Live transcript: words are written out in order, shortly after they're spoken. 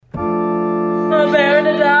Prepare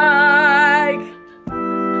to like.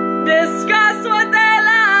 Discuss what they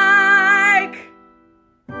like.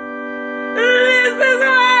 This is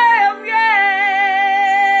why I'm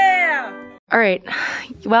gay. All right.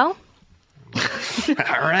 Well. All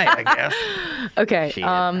right, I guess. Okay. Shit.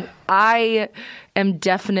 I am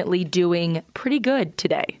definitely doing pretty good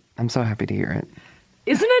today. I'm so happy to hear it.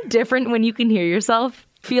 Isn't it different when you can hear yourself?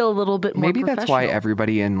 Feel a little bit more Maybe that's why professional?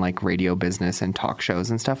 everybody in like radio business and talk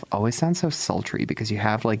shows and stuff always sounds so sultry, because you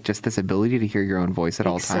have like just this ability to hear your own voice at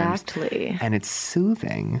all times. Exactly. And it's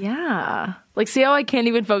soothing. Yeah. Like, see how I can't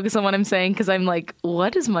even focus on what I'm saying because I'm like,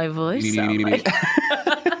 what does my voice sound like?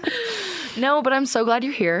 No, but I'm so glad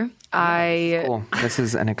you're here. Cool. This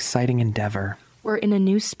is an exciting endeavor. We're in a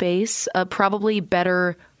new space, probably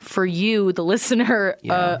better for you, the listener,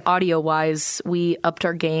 audio-wise. We upped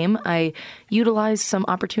our game. I utilized some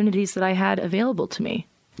opportunities that I had available to me.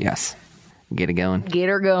 Yes. Get it going. Get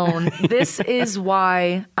her going. This is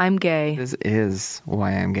why I'm gay. This is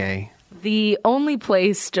why I'm gay. The only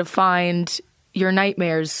place to find your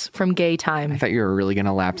nightmares from gay time. I thought you were really going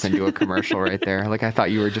to lapse into a commercial right there. Like, I thought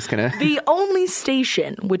you were just going to... The only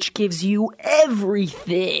station which gives you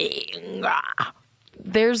everything.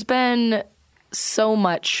 There's been so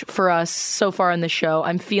much for us so far in the show.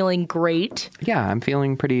 I'm feeling great. Yeah, I'm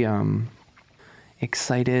feeling pretty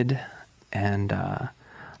excited and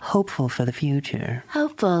hopeful for the future.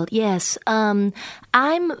 Hopeful, yes. I'm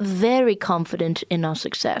very confident in our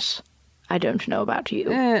success. I don't know about you.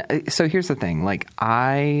 So here's the thing. Like,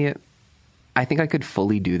 I think I could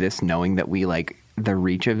fully do this knowing that we, like, the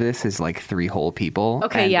reach of this is, like, 3 whole people.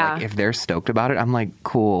 Okay, and, yeah. Like, if they're stoked about it, I'm like,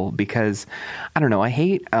 cool. Because, I don't know, I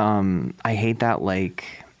hate that, like,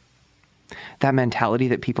 that mentality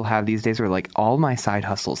that people have these days where, like, all my side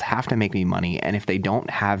hustles have to make me money. And if they don't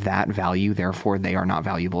have that value, therefore they are not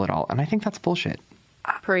valuable at all. And I think that's bullshit.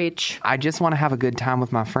 Preach. I just want to have a good time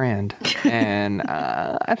with my friend. And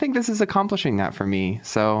I think this is accomplishing that for me.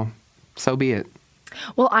 So be it.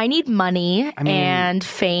 Well, I need money and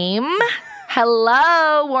fame.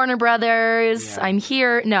 Hello, Warner Brothers. Yeah. I'm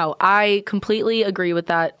here. No, I completely agree with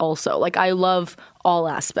that also. Like, I love all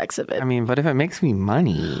aspects of it. I mean, but if it makes me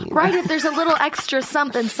money. Right, if there's a little extra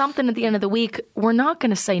something at the end of the week, we're not going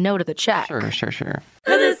to say no to the check. Sure.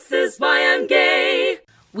 This is why I'm gay.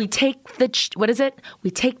 We take the, what is it? We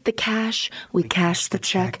take the cash, we cash the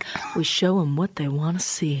check, we show them what they want to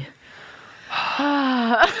see.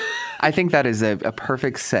 I think that is a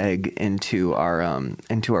perfect seg into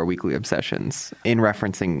our weekly obsessions in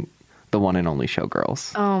referencing the one and only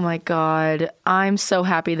Showgirls. Oh my God. I'm so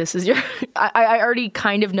happy this is your, I already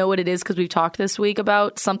kind of know what it is because we've talked this week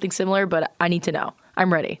about something similar, but I need to know. I'm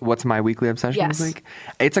ready. What's my weekly obsession this week?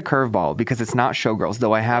 It's a curveball because it's not Showgirls,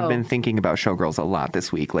 though I have been thinking about Showgirls a lot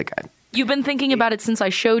this week. Like, you've been thinking about it since I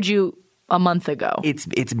showed you a month ago.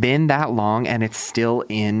 It's been that long, and it's still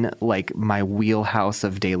in, like, my wheelhouse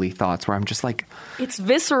of daily thoughts where I'm just like... It's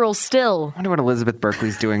visceral still. I wonder what Elizabeth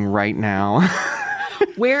Berkley's doing right now.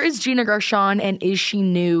 Where is Gina Gershon, and is she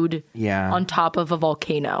nude on top of a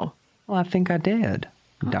volcano? Well, I think I did,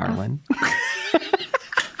 darling.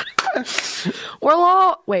 We're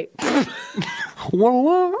all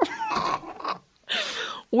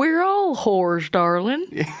whores,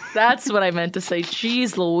 darling. That's what I meant to say.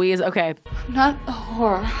 Jeez Louise. Okay. Not a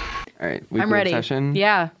whore. All right. Weekly I'm ready. obsession?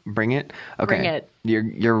 Yeah. Bring it? Okay. Bring it.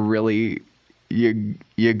 You're really...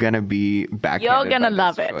 You're gonna be back. You're gonna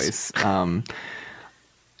love it.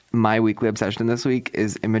 My weekly obsession this week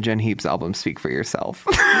is Imogen Heap's album "Speak for Yourself."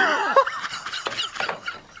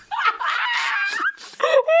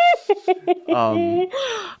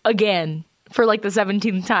 Again, for like the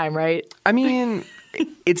 17th time, right? I mean,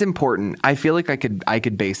 it's important. I feel like I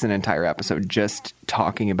could base an entire episode just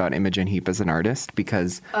talking about Imogen Heap as an artist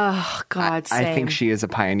because I think she is a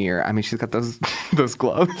pioneer. I mean, she's got those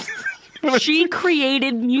gloves. She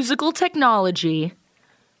created musical technology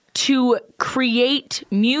to create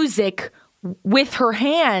music with her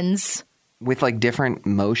hands. With like different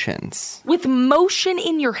motions. With motion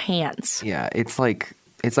in your hands. Yeah, it's like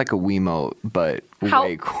a Wiimote, but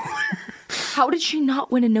way cooler. How did she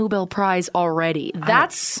not win a Nobel Prize already?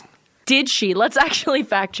 Did she? Let's actually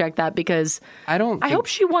fact check that because I hope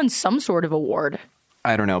she won some sort of award.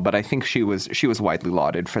 I don't know, but I think she was widely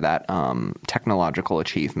lauded for that technological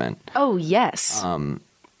achievement. Oh, yes.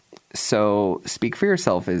 So Speak for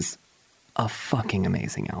Yourself is a fucking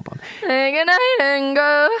amazing album. Say goodnight and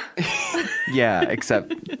go. Yeah,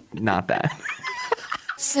 except not that.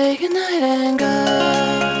 Say goodnight and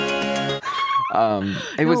go.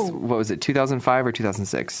 It was, what was it, 2005 or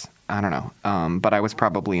 2006? I don't know. But I was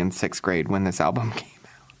probably in 6th grade when this album came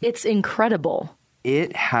out. It's incredible.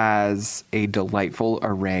 It has a delightful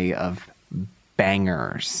array of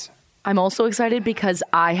bangers. I'm also excited because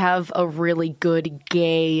I have a really good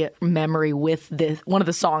gay memory with one of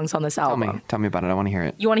the songs on this album. Tell me about it. I want to hear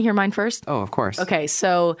it. You want to hear mine first? Oh, of course. Okay,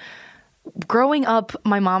 so growing up,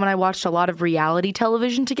 my mom and I watched a lot of reality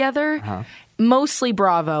television together. Mostly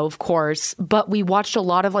Bravo, of course, but we watched a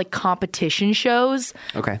lot of like competition shows.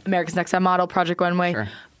 Okay. America's Next Top Model, Project Runway. Sure.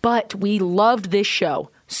 But we loved this show,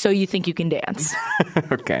 So You Think You Can Dance.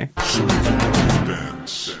 Okay.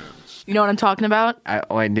 You know what I'm talking about?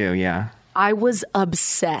 I do, yeah. I was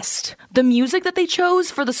obsessed. The music that they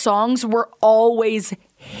chose for the songs were always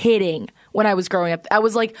hitting when I was growing up. I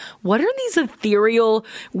was like, what are these ethereal,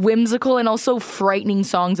 whimsical, and also frightening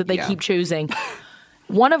songs that they keep choosing?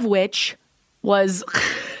 One of which was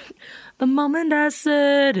The Moment I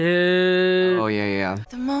Said It. Oh, yeah.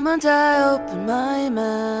 The moment I open my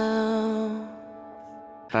mouth.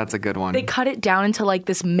 That's a good one. They cut it down into like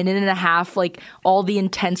this minute and a half, like all the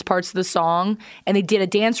intense parts of the song. And they did a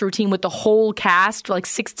dance routine with the whole cast, like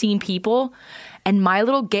 16 people. And my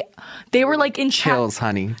little they were like in chills,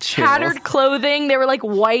 honey. Chills. Tattered clothing. They were like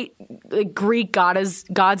white like Greek gods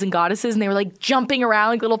and goddesses. And they were like jumping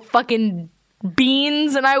around like little fucking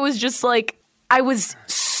beans. And I was just like, I was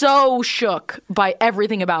so shook by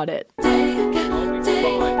everything about it.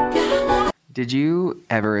 Did you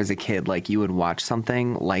ever, as a kid, like you would watch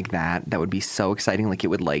something like that would be so exciting, like it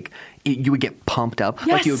would you would get pumped up, yes.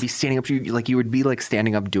 like you would be standing up, like you would be like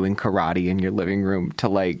standing up doing karate in your living room to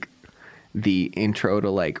like the intro to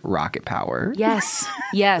like Rocket Power. Yes.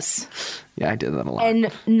 Yeah, I did that a lot.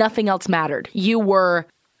 And nothing else mattered. You were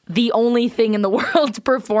the only thing in the world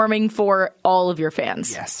performing for all of your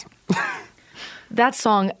fans. Yes. That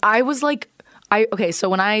song, I was like, so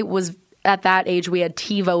when I was at that age, we had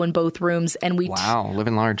TiVo in both rooms, and wow,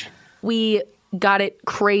 living large. We got it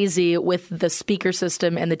crazy with the speaker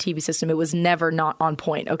system and the TV system. It was never not on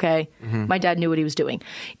point, okay? Mm-hmm. My dad knew what he was doing.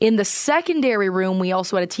 In the secondary room, we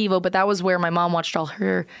also had a TiVo, but that was where my mom watched all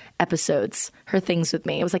her episodes, her things with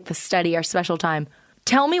me. It was like the study, our special time.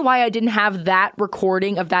 Tell me why I didn't have that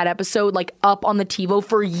recording of that episode like up on the TiVo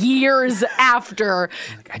for years after.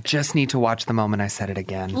 I just need to watch the moment I said it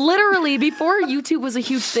again. Literally, before YouTube was a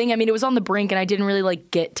huge thing. I mean, it was on the brink and I didn't really like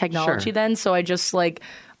get technology then. So I just like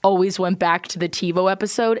always went back to the TiVo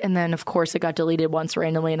episode. And then, of course, it got deleted once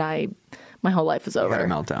randomly and my whole life was over. You had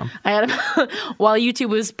a meltdown. While YouTube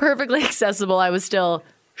was perfectly accessible, I was still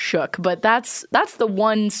shook. But that's the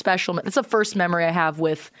one special, that's the first memory I have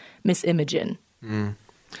with Miss Imogen. Mm.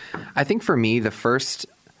 I think for me, the first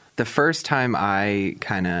time I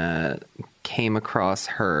kind of came across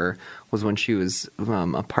her was when she was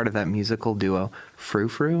a part of that musical duo Frou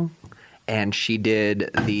Frou, and she did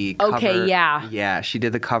the cover. Okay, yeah, she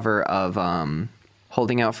did the cover of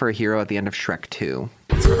 "Holding Out for a Hero" at the end of Shrek 2.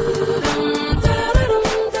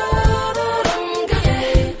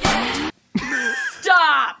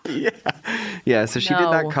 Stop. Yeah. So she did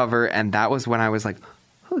that cover, and that was when I was like,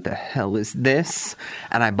 who the hell is this?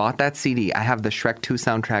 And I bought that CD. I have the Shrek 2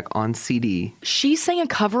 soundtrack on CD. She sang a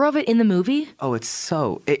cover of it in the movie? Oh, it's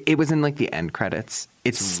so... It was in, like, the end credits.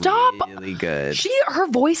 It's really good. Her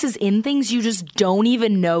voice is in things you just don't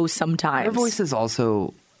even know sometimes. Her voice is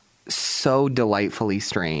also so delightfully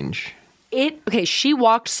strange. She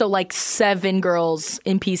walked so, like, 7 girls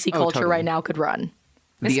in PC culture totally. Right now could run.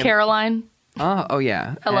 Miss Caroline? Oh,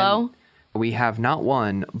 yeah. Hello? And we have not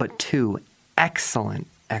one, but 2 excellent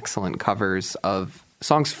covers of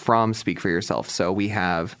songs from Speak for Yourself. So we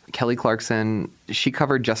have Kelly Clarkson. She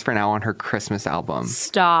covered Just for Now on her Christmas album.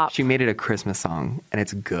 Stop. She made it a Christmas song, and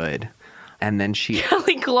it's good. And then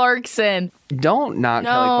Kelly Clarkson. Don't knock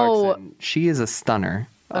Kelly Clarkson. She is a stunner.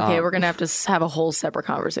 Okay, we're going to have to have a whole separate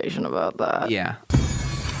conversation about that. Yeah.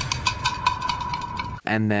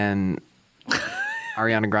 And then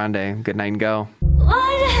Ariana Grande, Good Night and Go.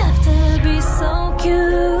 Why'd you have to be so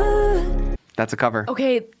cute? That's a cover.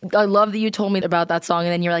 Okay, I love that you told me about that song,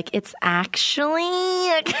 and then you're like, it's actually...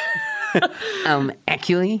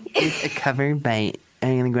 Actually, it's a cover by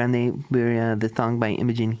Ariana Grande for the song by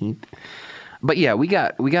Imogen Heap. But yeah, we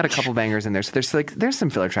got a couple bangers in there. So there's some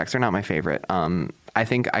filler tracks. They're not my favorite. I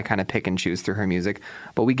think I kind of pick and choose through her music.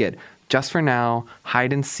 But we get Just for Now,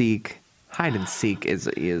 Hide and Seek. Hide and Seek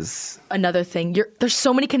is another thing. There's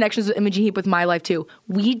so many connections with Imogen Heap with my life too.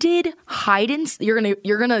 We did hide and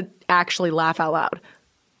you're gonna actually laugh out loud.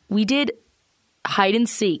 We did Hide and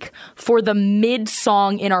Seek for the mid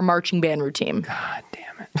song in our marching band routine. God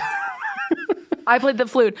damn it! I played the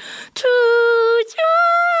flute.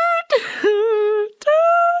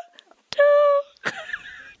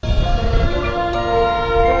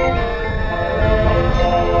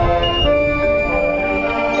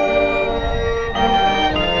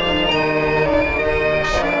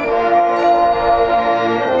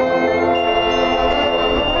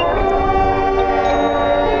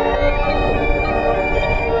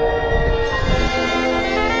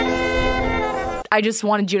 I just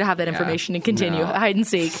wanted you to have that information and continue. No. Hide and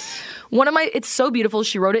seek. It's so beautiful.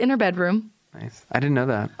 She wrote it in her bedroom. Nice. I didn't know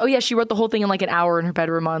that. Oh yeah, she wrote the whole thing in like an hour in her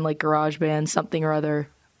bedroom on like GarageBand, something or other,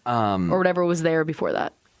 or whatever was there before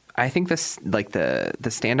that. I think this like the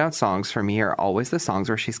standout songs for me are always the songs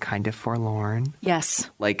where she's kind of forlorn. Yes.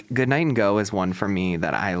 Like Good Night and Go is one for me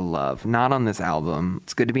that I love. Not on this album.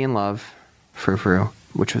 It's Good to Be in Love, Frou Frou,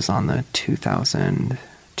 which was on the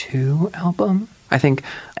 2002 album, I think.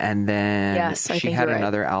 And then she had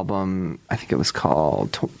another album, I think it was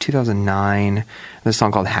called 2009. There's a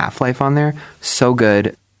song called Half-Life on there. So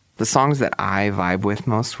good. The songs that I vibe with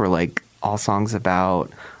most were like all songs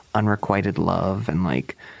about unrequited love and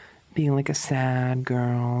like being like a sad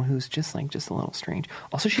girl who's just a little strange.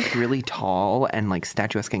 Also, she's really tall and like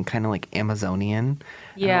statuesque and kind of like Amazonian.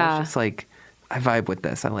 Yeah. And I was just like, I vibe with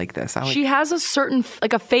this. I like this. She has a certain,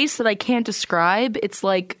 like a face that I can't describe. It's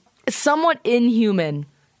like somewhat inhuman.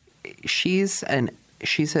 She's a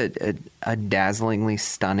dazzlingly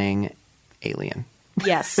stunning alien.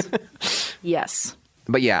 Yes. Yes.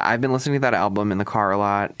 But yeah, I've been listening to that album in the car a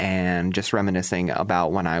lot and just reminiscing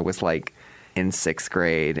about when I was like in 6th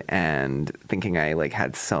grade and thinking I like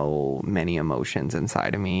had so many emotions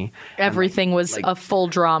inside of me. Everything was a full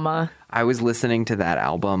drama. I was listening to that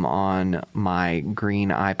album on my green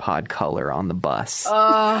iPod Color on the bus.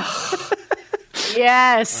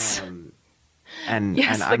 Yes. And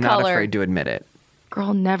yes, I'm not afraid to admit it.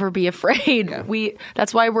 Girl, never be afraid. Yeah.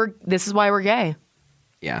 This is why we're gay.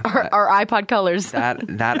 Yeah. Our iPod Colors. That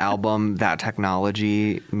album, that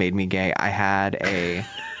technology made me gay. I had a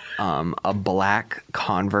black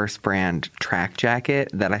Converse brand track jacket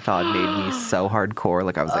that I thought made me so hardcore.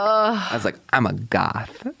 Like I was like, I'm a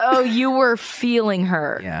goth. Oh, you were feeling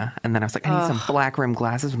her. Yeah. And then I was like, I need some black rim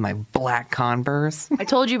glasses with my black Converse. I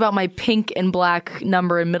told you about my pink and black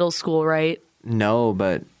number in middle school, right? No,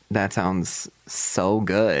 but that sounds so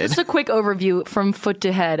good. Just a quick overview from foot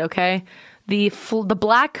to head, okay? The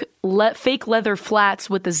black fake leather flats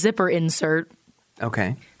with the zipper insert.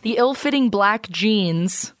 Okay. The ill-fitting black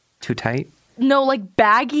jeans. Too tight? No, like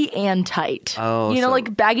baggy and tight. Oh, you know,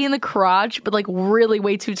 like baggy in the crotch, but like really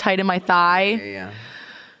way too tight in my thigh. Yeah.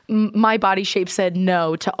 My body shape said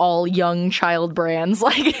no to all young child brands.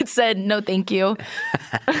 Like it said, no, thank you.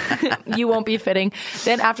 You won't be fitting.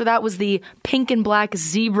 Then after that was the pink and black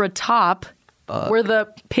zebra top, where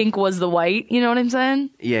the pink was the white. You know what I'm saying?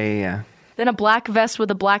 Yeah. Then a black vest with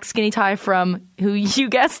a black skinny tie from, who you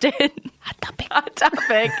guessed it, Hot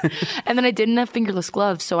Topic. And then I didn't have fingerless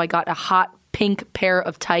gloves, so I got a hot pink pair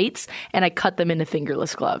of tights, and I cut them into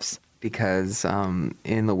fingerless gloves. Because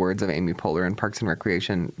in the words of Amy Poehler in Parks and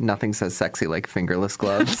Recreation, nothing says sexy like fingerless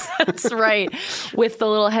gloves. That's right. With the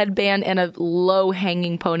little headband and a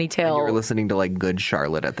low-hanging ponytail. And you were listening to like Good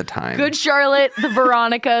Charlotte at the time. Good Charlotte, the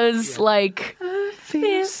Veronicas, like... I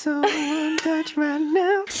feel so untouched right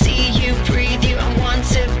now. See you breathe you, I want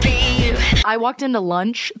to be you. I walked into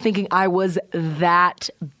lunch thinking I was that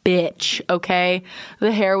bitch, okay?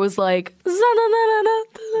 The hair was like...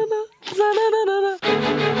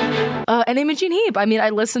 and Imogen Heap. I mean,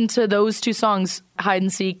 I listened to those two songs, Hide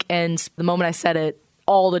and Seek and The Moment I Said It,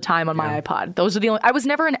 all the time on my iPod. Those are the only... I was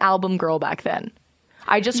never an album girl back then.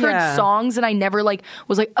 I just heard songs and I never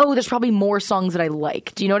was like, oh, there's probably more songs that I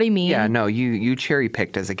like. Do you know what I mean? Yeah, no, you cherry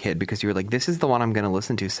picked as a kid because you were like, this is the one I'm going to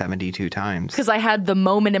listen to 72 times. Because I had the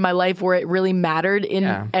moment in my life where it really mattered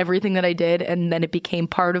in everything that I did, and then it became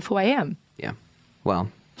part of who I am. Yeah.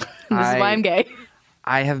 Well, this is why I'm gay.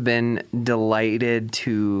 I have been delighted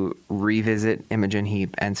to revisit Imogen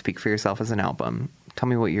Heap and Speak for Yourself as an album. Tell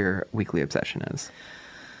me what your weekly obsession is.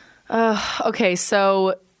 Okay,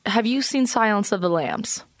 so have you seen Silence of the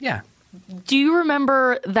Lambs? Yeah. Do you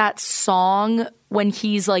remember that song when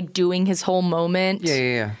he's like doing his whole moment?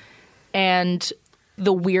 Yeah. And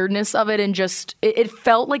the weirdness of it, and just it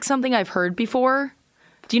felt like something I've heard before.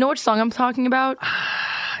 Do you know which song I'm talking about?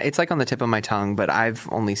 It's like on the tip of my tongue, but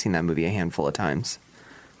I've only seen that movie a handful of times.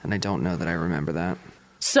 And I don't know that I remember that.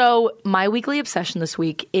 So my weekly obsession this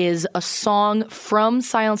week is a song from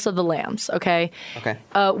Silence of the Lambs, okay? Okay.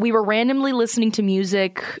 We were randomly listening to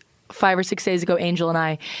music 5 or 6 days ago, Angel and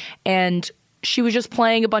I, and she was just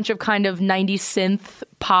playing a bunch of kind of 90s synth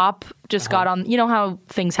pop, just got on, you know how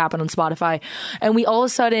things happen on Spotify. And we all of a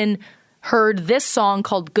sudden heard this song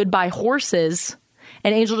called Goodbye Horses,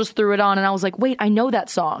 and Angel just threw it on, and I was like, wait, I know that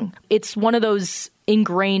song. It's one of those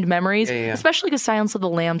ingrained memories, especially because Silence of the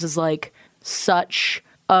Lambs is like such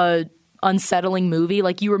a unsettling movie.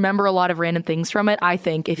 Like, you remember a lot of random things from it, I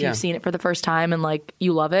think, if you've seen it for the first time and like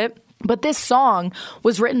you love it. But this song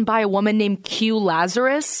was written by a woman named Q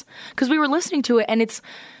Lazarus, because we were listening to it, and it's,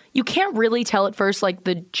 you can't really tell at first, like,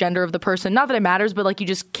 the gender of the person. Not that it matters, but, like, you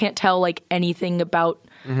just can't tell, like, anything about,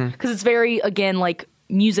 because it's very, again, like,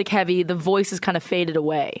 music heavy. The voice is kind of faded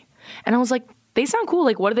away. And I was like, they sound cool.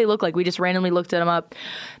 Like, what do they look like? We just randomly looked them up.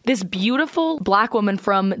 This beautiful black woman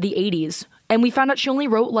from the 80s. And we found out she only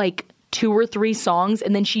wrote, like, 2 or 3 songs,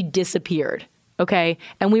 and then she disappeared. Okay?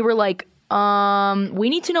 And we were like, we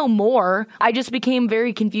need to know more. I just became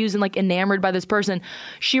very confused and, like, enamored by this person.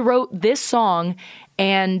 She wrote this song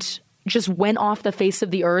and just went off the face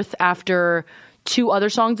of the earth after 2 other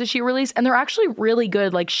songs that she released, and they're actually really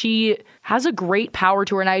good. Like, she has a great power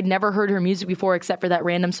to her, and I had never heard her music before except for that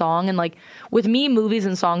random song. And, like, with me, movies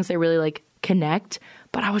and songs, they really, like, connect.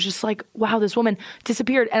 But I was just like, wow, this woman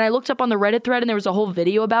disappeared. And I looked up on the Reddit thread, and there was a whole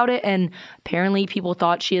video about it, and apparently people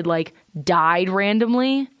thought she had, like, died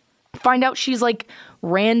randomly. Find out she's, like,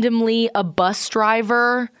 randomly a bus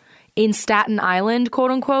driver in Staten Island, quote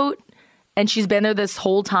unquote. And she's been there this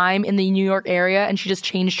whole time in the New York area, and she just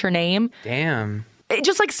changed her name. Damn. It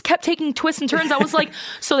just, like, kept taking twists and turns. I was like,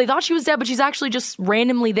 so they thought she was dead, but she's actually just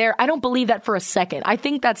randomly there. I don't believe that for a second. I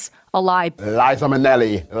think that's a lie. Liza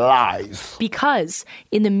Minnelli, lies. Because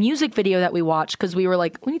in the music video that we watched, because we were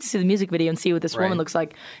like, we need to see the music video and see what this woman looks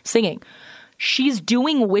like singing. She's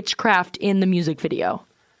doing witchcraft in the music video.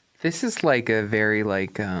 This is like a very,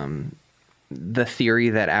 like, the theory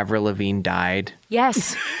that Avril Lavigne died.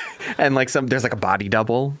 Yes. And, like, there's, like, a body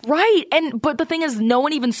double. Right. But the thing is, no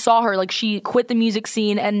one even saw her. Like, she quit the music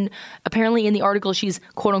scene, and apparently in the article, she's,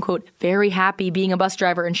 quote unquote, very happy being a bus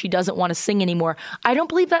driver, and she doesn't want to sing anymore. I don't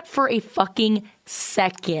believe that for a fucking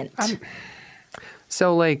second.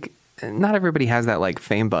 So, like, not everybody has that, like,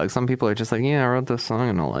 fame bug. Some people are just like, yeah, I wrote this song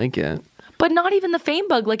and I like it. But not even the fame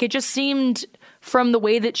bug. Like, it just seemed from the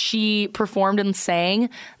way that she performed and sang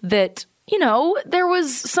that, you know, there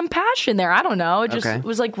was some passion there. I don't know. It just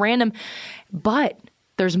was, like, random. But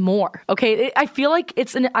there's more. Okay? I feel like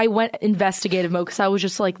I went investigative mode because I was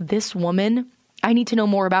just like, this woman, I need to know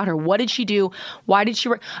more about her. What did she do? Why did she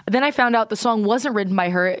Then I found out the song wasn't written by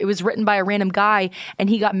her. It was written by a random guy, and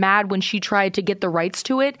he got mad when she tried to get the rights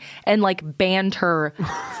to it and, like, banned her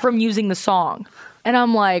from using the song. And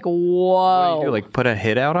I'm like, whoa. What do you do, like, put a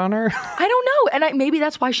hit out on her? I don't know. And maybe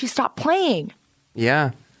that's why she stopped playing.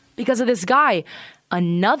 Yeah. Because of this guy.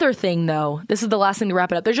 Another thing, though, this is the last thing to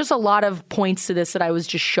wrap it up. There's just a lot of points to this that I was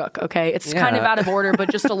just shook, okay? It's kind of out of order,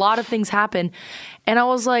 but just a lot of things happen. And I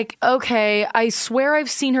was like, okay, I swear I've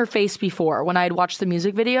seen her face before when I had watched the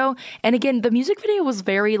music video. And again, the music video was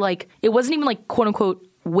very, like, it wasn't even, like, quote-unquote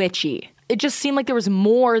witchy. It just seemed like there was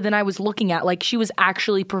more than I was looking at. Like, she was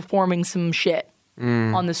actually performing some shit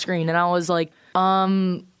on the screen. And I was like, are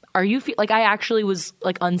you... like, I actually was,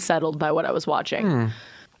 like, unsettled by what I was watching.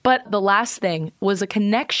 But the last thing was a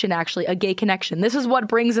connection, actually, a gay connection. This is what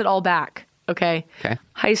brings it all back, okay? Okay.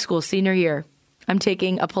 High school, senior year. I'm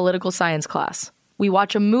taking a political science class. We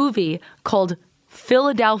watch a movie called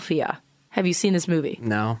Philadelphia. Have you seen this movie?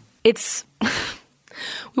 No. It's...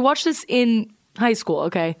 we watched this in high school,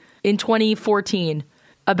 okay? In 2014,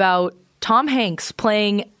 about Tom Hanks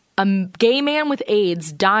playing a gay man with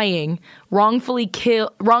AIDS dying, wrongfully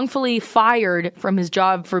fired from his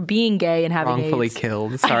job for being gay and having wrongfully AIDS.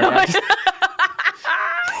 Killed. Sorry.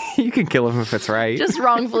 You can kill him if it's right. Just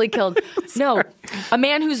wrongfully killed. No, a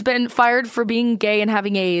man who's been fired for being gay and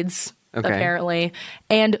having AIDS, apparently.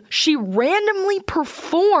 And she randomly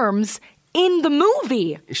performs in the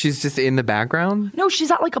movie. She's just in the background? No,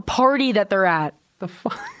 she's at, like, a party that they're at. The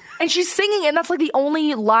fuck? And she's singing, and that's, like, the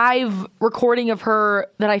only live recording of her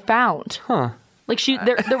that I found. Huh. Like,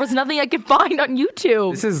 there was nothing I could find on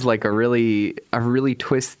YouTube. This is like a really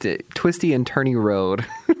twisty and turny road.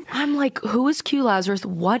 I'm like, who is Q Lazarus?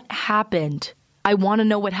 What happened? I want to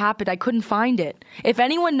know what happened. I couldn't find it. If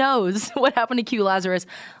anyone knows what happened to Q Lazarus,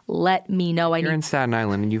 let me know. You're in Staten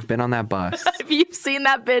Island, and you've been on that bus. If you've seen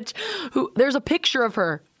that bitch, there's a picture of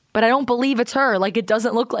her, but I don't believe it's her. Like, it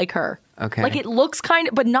doesn't look like her. Okay. Like, it looks kind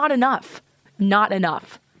of, but not enough. Not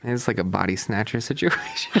enough. It's like a body snatcher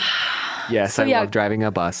situation. Yes, so, I love driving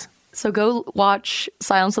a bus. So go watch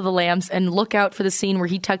Silence of the Lambs and look out for the scene where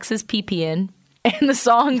he tucks his pee-pee in and the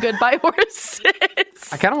song Goodbye Horses.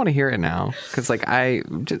 I kind of want to hear it now because, like,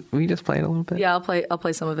 we just play it a little bit. Yeah, I'll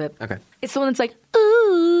play some of it. Okay. It's the one that's like,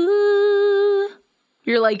 ooh.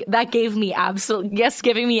 You're like, that giving me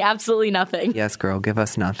absolutely nothing. Yes, girl, give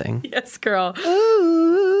us nothing. Yes, girl.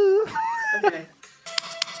 Ooh. Okay.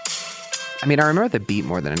 I mean, I remember the beat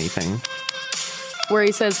more than anything. Where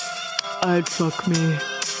he says, I'd fuck me.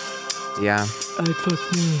 Yeah. I'd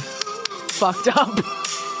fuck me. Fucked up.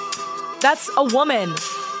 That's a woman.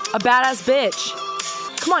 A badass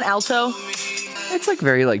bitch. Come on, alto. It's like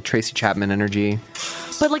very like Tracy Chapman energy.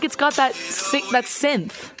 But like it's got that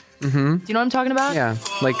synth. Mm-hmm. Do you know what I'm talking about? Yeah.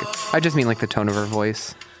 Like, I just mean like the tone of her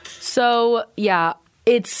voice. So, yeah,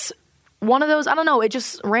 it's one of those, I don't know, it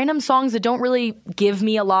just random songs that don't really give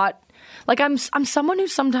me a lot. Like, I'm someone who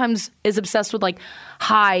sometimes is obsessed with, like,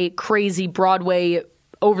 high, crazy, Broadway,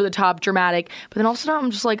 over-the-top, dramatic. But then also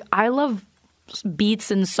I'm just like, I love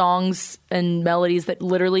beats and songs and melodies that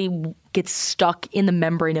literally get stuck in the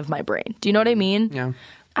membrane of my brain. Do you know what I mean? Yeah.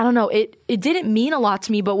 I don't know. It didn't mean a lot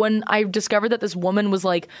to me, but when I discovered that this woman was,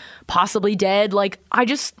 like, possibly dead, like, I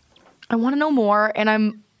want to know more, and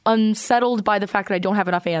I'm unsettled by the fact that I don't have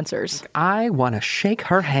enough answers. I want to shake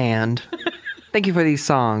her hand. Thank you for these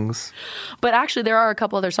songs. But actually, there are a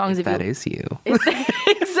couple other songs. If that is you.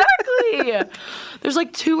 Exactly. There's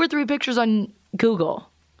like 2 or 3 pictures on Google.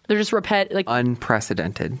 They're just like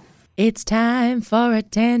unprecedented. It's time for a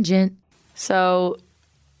tangent. So,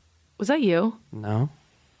 was that you? No.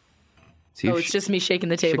 So it's just me shaking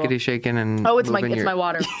the table. Shickety shaking and it's my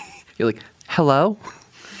water. You're like, hello?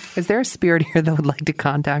 Is there a spirit here that would like to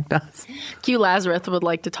contact us? Q Lazarus would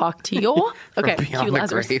like to talk to you. Okay, Q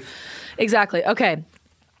Lazarus. Exactly. Okay.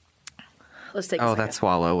 Let's take a second. That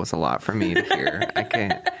swallow was a lot for me to hear.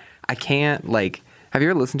 I can't like, have you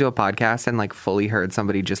ever listened to a podcast and like fully heard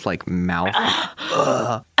somebody just like mouth?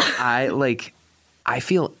 I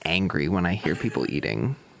feel angry when I hear people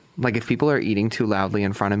eating. Like if people are eating too loudly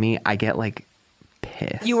in front of me, I get like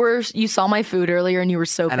pissed. You saw my food earlier and you were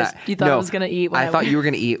so pissed. You thought I was going to eat. I thought you were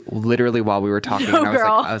going to eat literally while we were talking. No, and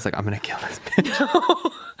I was like, I'm going to kill this bitch.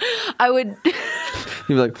 No, I would. You'd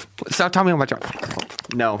be like, stop telling me how much.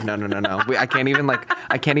 No. I can't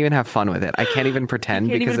even have fun with it. I can't even pretend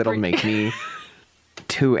because it'll make me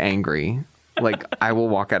too angry. Like I will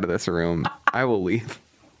walk out of this room. I will leave.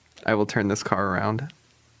 I will turn this car around.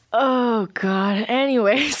 Oh God.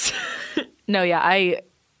 Anyways. No, yeah, I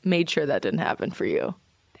made sure that didn't happen for you.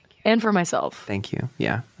 Thank you. And for myself. Thank you.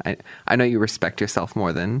 Yeah. I know you respect yourself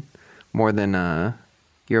more than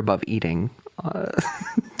you're above eating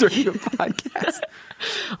during the podcast.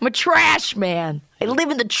 I'm a trash man. I live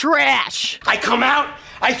in the trash. I come out,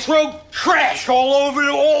 I throw trash all over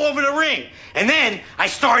the ring, and then I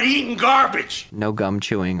start eating garbage. No gum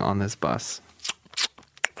chewing on this bus.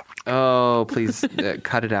 Oh, please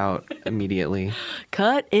cut it out immediately.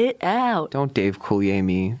 Cut it out. Don't Dave Coulier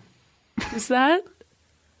me. Is that?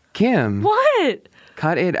 Kim. What?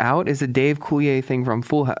 Cut it out is a Dave Coulier thing from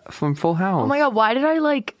Full House. Oh my God, why did I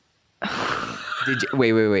like...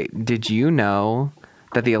 Wait. Did you know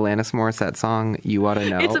that the Alanis Morissette song "You Ought to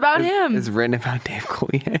Know" it's about him? Is written about Dave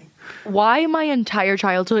Coulier. Why my entire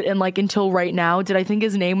childhood and like until right now did I think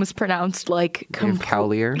his name was pronounced like Dave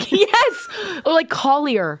Coulier? Yes, or like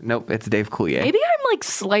Collier. Nope, it's Dave Coulier. Maybe I'm like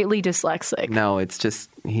slightly dyslexic. No, it's just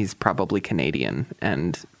he's probably Canadian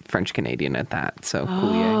and French Canadian at that. So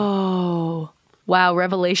Coulier. Oh, wow!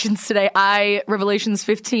 Revelations today. Revelations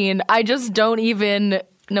 15. I just don't even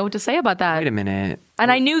know what to say about that. Wait a minute. And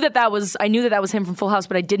I knew that was him from Full House,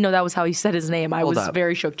 but I didn't know that was how he said his name. I was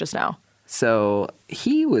very shook just now. So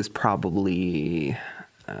he was probably,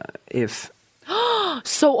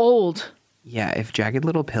 so old. Yeah, if Jagged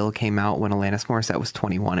Little Pill came out when Alanis Morissette was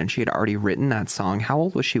 21 and she had already written that song, how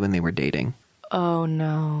old was she when they were dating? Oh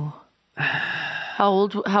no. How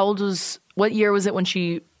old what year was it when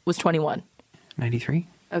she was 21? 93?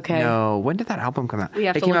 Okay. No, when did that album come out? We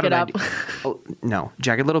have to look it up. No,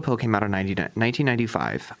 Jagged Little Pill came out in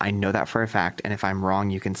 1995. I know that for a fact, and if I'm wrong,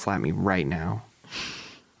 you can slap me right now.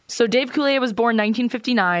 So Dave Coulier was born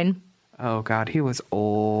 1959. Oh, God, he was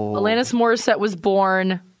old. Alanis Morissette was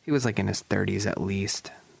born... He was like in his 30s at least.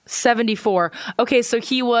 74. Okay, so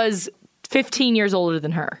he was 15 years older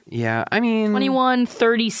than her. Yeah, I mean... 21,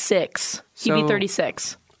 36. He'd be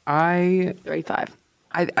 36. 35.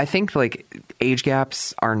 I think like age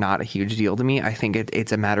gaps are not a huge deal to me. I think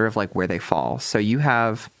it's a matter of like where they fall. So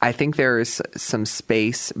I think there's some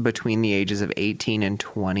space between the ages of 18 and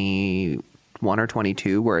 21 or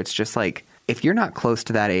 22 where it's just like, if you're not close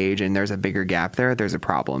to that age and there's a bigger gap there's a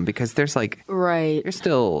problem because there's like, right. You're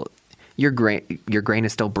still, your grain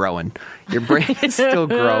is still growing. Your brain is still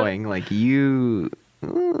growing. Like you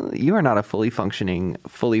are not a fully functioning,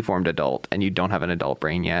 fully formed adult and you don't have an adult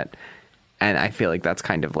brain yet. And I feel like that's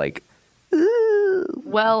kind of like...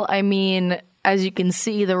 Well, I mean, as you can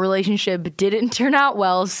see, the relationship didn't turn out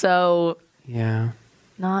well, so... Yeah.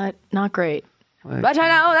 Not great. What? But I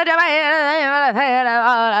know that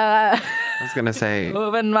I was going to say...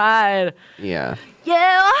 Moving wide. Yeah.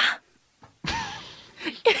 Yeah.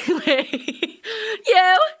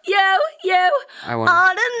 You. I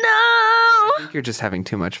want to know. I think you're just having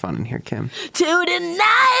too much fun in here, Kim. To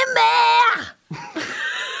deny me.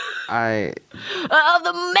 Of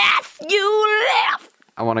the mess you left.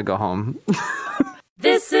 I want to go home.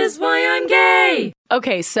 This is why I'm gay.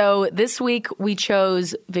 Okay, so this week we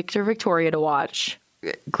chose Victor Victoria to watch.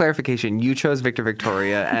 Clarification, you chose Victor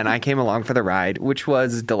Victoria, and I came along for the ride, which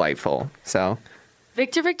was delightful. So,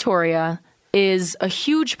 Victor Victoria is a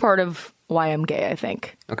huge part of why I'm gay, I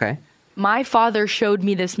think. Okay. My father showed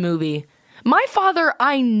me this movie. My father,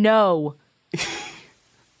 I know.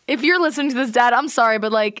 If you're listening to this, Dad, I'm sorry,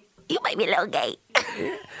 but like, you might be a little gay.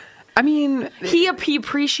 I mean, he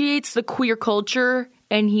appreciates the queer culture,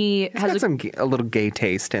 and he has a little gay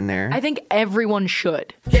taste in there. I think everyone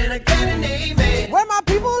should. Can I get an amen? Where my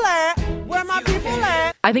people at? Where my people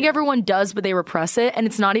at? I think everyone does, but they repress it, and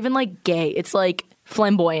it's not even like gay. It's like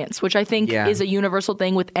flamboyance, which I think is a universal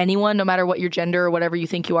thing with anyone, no matter what your gender or whatever you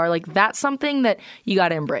think you are. Like, that's something that you got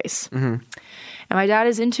to embrace. Mm-hmm. And my dad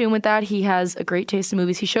is in tune with that. He has a great taste in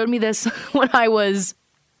movies. He showed me this when I was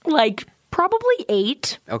like probably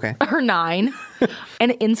 8 or 9,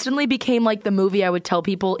 and it instantly became like the movie I would tell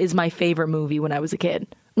people is my favorite movie when I was a kid.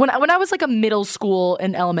 When I was like a middle school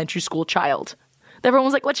and elementary school child, everyone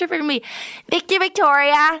was like, "What's your favorite movie?" Victor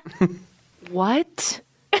Victoria. What?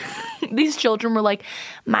 These children were like,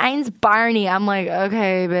 "Mine's Barney." I'm like,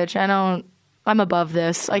 "Okay, bitch, I'm above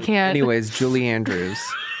this. I can't." Anyways, Julie Andrews.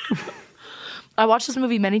 I watched this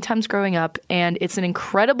movie many times growing up, and it's an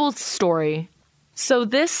incredible story. So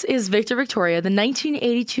this is Victor Victoria, the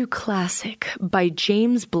 1982 classic by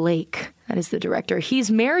James Blake. That is the director.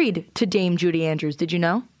 He's married to Dame Judy Andrews. Did you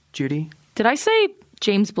know? Judy? Did I say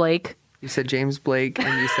James Blake? You said James Blake,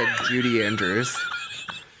 and you said Judy Andrews.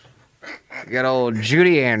 Good old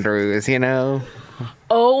Judy Andrews, you know?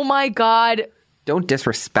 Oh my God. Don't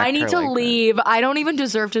disrespect her. I need to like leave. that. I don't even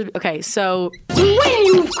deserve to. Okay, so. When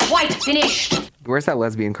you've quite finished. Where's that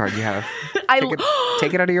lesbian card you have?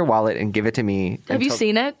 Take it out of your wallet and give it to me. Have you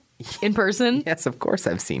seen it in person? Yes, of course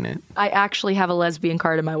I've seen it. I actually have a lesbian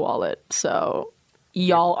card in my wallet, so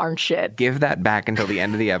y'all aren't shit. Give that back until the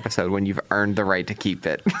end of the episode when you've earned the right to keep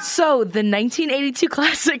it. So, the 1982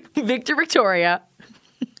 classic Victor Victoria,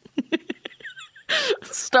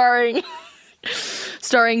 starring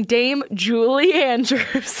Dame Julie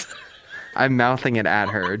Andrews. I'm mouthing it at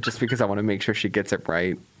her just because I want to make sure she gets it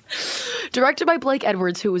right. Directed by Blake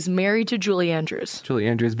Edwards, who was married to Julie Andrews. Julie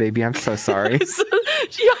Andrews, baby, I'm so sorry.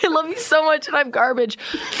 I love you so much, and I'm garbage.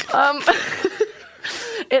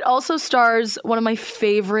 It also stars one of my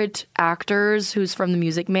favorite actors, who's from The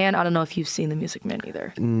Music Man. I don't know if you've seen The Music Man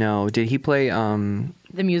either. No, did he play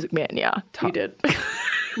The Music Man? Yeah, he did.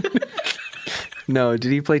 No,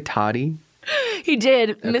 did he play Toddy? He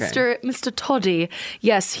did, okay. Mr. Toddy.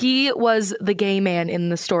 Yes, he was the gay man in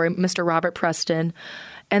the story, Mr. Robert Preston.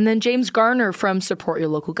 And then James Garner from Support Your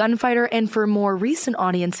Local Gunfighter, and for more recent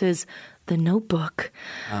audiences, The Notebook.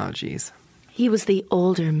 Oh, jeez. He was the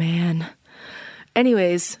older man.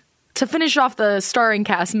 Anyways, to finish off the starring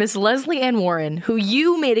cast, Miss Leslie Ann Warren, who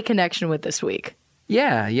you made a connection with this week.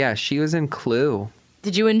 Yeah, she was in Clue.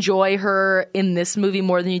 Did you enjoy her in this movie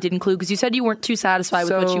more than you did in Clue? Because you said you weren't too satisfied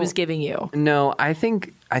with what she was giving you. No, I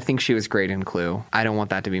think she was great in Clue. I don't want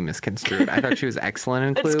that to be misconstrued. I thought she was excellent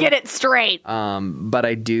in Clue. Let's get it straight. But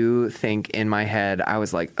I do think in my head, I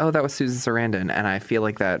was like, oh, that was Susan Sarandon. And I feel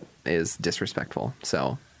like that is disrespectful.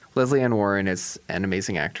 So Leslie Ann Warren is an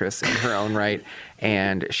amazing actress in her own right.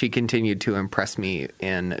 And she continued to impress me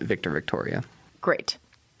in Victor Victoria. Great.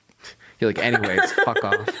 You're like, anyways, fuck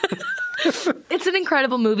off. It's an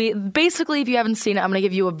incredible movie. Basically, if you haven't seen it, I'm going to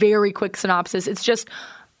give you a very quick synopsis. It's just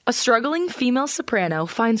a struggling female soprano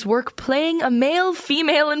finds work playing a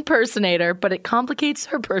male-female impersonator, but it complicates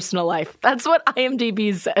her personal life. That's what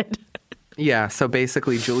IMDb said. Yeah, so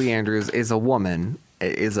basically Julie Andrews is a woman,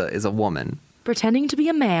 is a woman. Pretending to be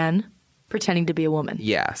a man, pretending to be a woman.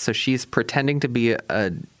 Yeah, so she's pretending to be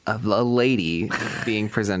a lady being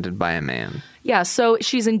presented by a man. Yeah, so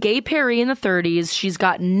she's in Gay Paris in the 30s. She's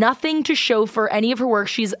got nothing to show for any of her work.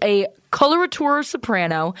 She's a coloratura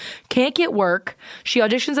soprano, can't get work. She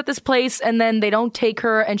auditions at this place, and then they don't take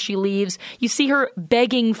her, and she leaves. You see her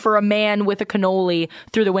begging for a man with a cannoli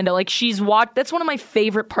through the window. Like, that's one of my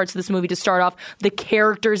favorite parts of this movie to start off, the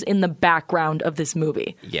characters in the background of this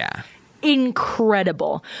movie. Yeah.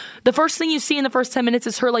 Incredible. The first thing you see in the first 10 minutes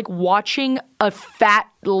is her, like, watching a fat,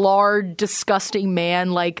 lard, disgusting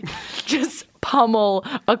man, like, just pummel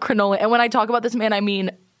a cannoli. And when I talk about this man, I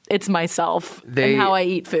mean it's myself and how I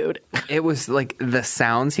eat food. It was like the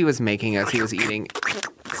sounds he was making as he was eating.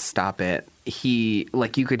 Stop it. You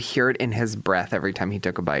could hear it in his breath every time he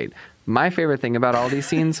took a bite. My favorite thing about all these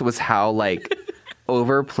scenes was how, like,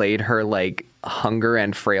 overplayed her, like, hunger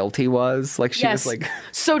and frailty was. Like, she was like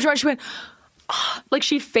so drunk. She went, Like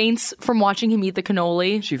she faints from watching him eat the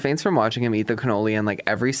cannoli. She faints from watching him eat the cannoli, and like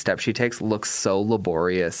every step she takes looks so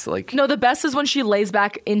laborious. Like No, the best is when she lays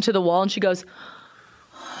back into the wall and she goes,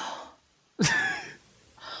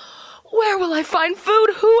 where will I find food?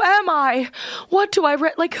 Who am I? What do I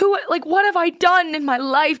what have I done in my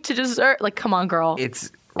life to deserve? Like, come on, girl.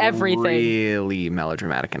 it's everything. really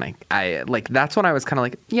melodramatic, and I like that's when I was kind of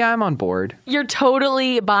like, yeah, I'm on board. You're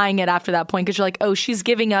totally buying it after that point because you're like, oh, she's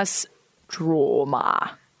giving us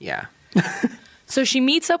drama. Yeah. So she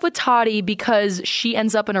meets up with Toddy because she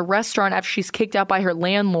ends up in a restaurant after she's kicked out by her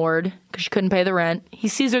landlord because she couldn't pay the rent. He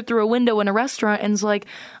sees her through a window in a restaurant and is like,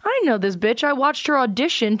 I know this bitch. I watched her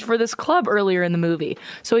audition for this club earlier in the movie.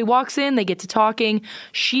 So he walks in, they get to talking.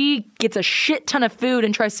 She gets a shit ton of food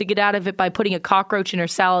and tries to get out of it by putting a cockroach in her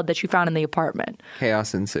salad that she found in the apartment.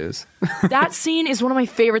 Chaos ensues. That scene is one of my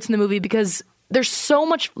favorites in the movie because there's so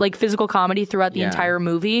much like physical comedy throughout the entire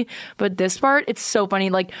movie, but this part, it's so funny.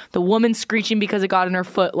 Like the woman screeching because it got in her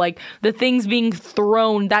foot, like the things being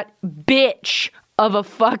thrown, that bitch of a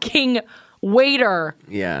fucking waiter.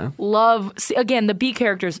 Yeah. See, again, the B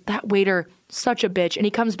characters, that waiter, such a bitch. And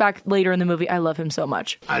he comes back later in the movie. I love him so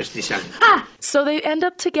much. So they end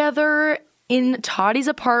up together in Toddy's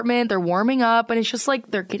apartment. They're warming up and it's just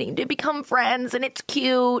like they're getting to become friends and it's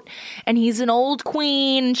cute. And he's an old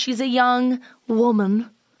queen and she's a young woman.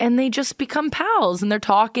 And they just become pals and they're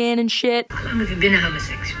talking and shit. How long have you been a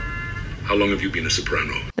homosexual? How long have you been a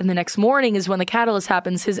soprano? Then the next morning is when the catalyst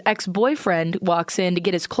happens. His ex-boyfriend walks in to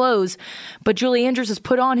get his clothes, but Julie Andrews has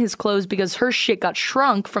put on his clothes because her shit got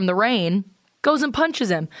shrunk from the rain. Goes and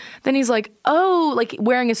punches him. Then he's like, oh, like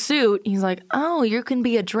wearing a suit. He's like, oh, you can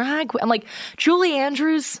be a drag queen. I'm like, Julie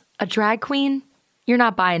Andrews, a drag queen? You're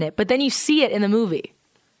not buying it. But then you see it in the movie.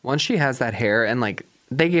 Once she has that hair and like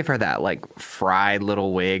they gave her that like fried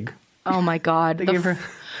little wig. Oh my God.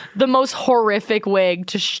 The most horrific wig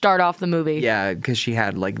to start off the movie. Yeah, because she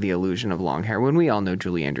had like the illusion of long hair when we all know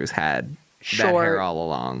Julie Andrews had that hair all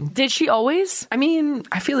along. Did she always? I mean,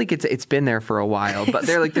 I feel like it's been there for a while, but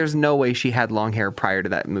they're like, there's no way she had long hair prior to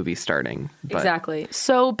that movie starting. But. Exactly.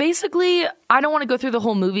 So basically, I don't want to go through the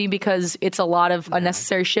whole movie because it's a lot of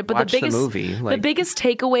unnecessary shit. But Watch the biggest, movie, the biggest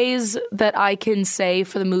takeaways that I can say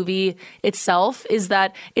for the movie itself is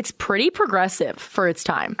that it's pretty progressive for its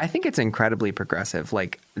time. I think it's incredibly progressive.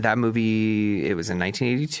 Like that movie, it was in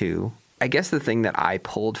 1982. I guess the thing that I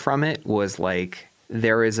pulled from it was like,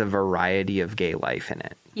 there is a variety of gay life in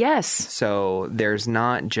it. Yes. So there's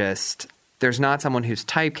not someone who's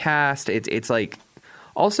typecast. It's like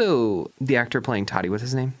also the actor playing Toddy, what's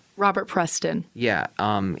his name? Robert Preston. Yeah.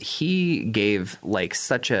 He gave like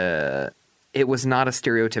it was not a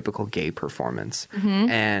stereotypical gay performance. Mm-hmm.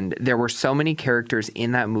 And there were so many characters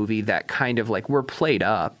in that movie that kind of like were played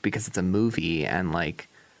up because it's a movie and like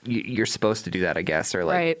you're supposed to do that, I guess, or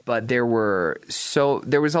like, right. But there was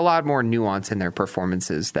a lot more nuance in their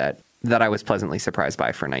performances that I was pleasantly surprised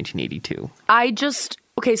by for 1982.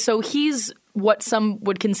 So he's what some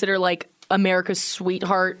would consider like America's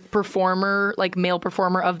sweetheart performer, like male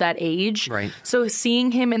performer of that age. Right. So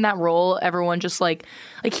seeing him in that role, everyone just like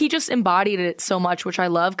he just embodied it so much, which I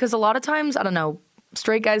love. Because a lot of times, I don't know,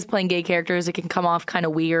 straight guys playing gay characters, it can come off kind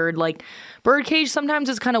of weird. Like Birdcage sometimes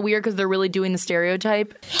is kind of weird because they're really doing the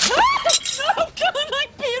stereotype. I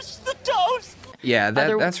pierced the toast. Yeah,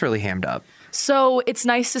 that's really hammed up. So it's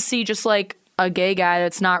nice to see just like a gay guy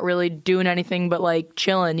that's not really doing anything but like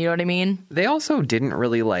chilling. You know what I mean? They also didn't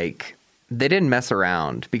really they didn't mess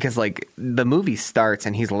around because like the movie starts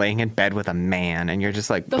and he's laying in bed with a man and you're just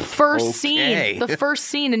like the first scene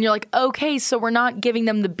and you're like, okay, so we're not giving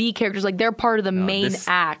them the B characters, like they're part of the main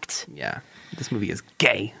act. Yeah, this movie is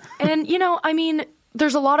gay. And I mean,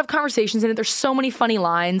 there's a lot of conversations in it. There's so many funny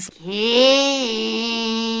lines. King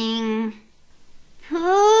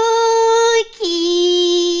Pookie.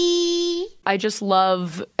 I just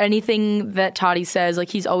love anything that Toddy says. Like,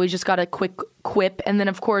 he's always just got a quick quip. And then,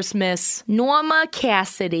 of course, Miss Norma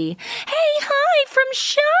Cassidy. Hey, hi, from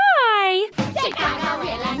Shy.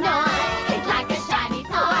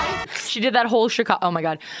 She did that whole Chicago. Oh, my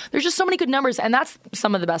God. There's just so many good numbers. And that's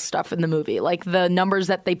some of the best stuff in the movie. Like, the numbers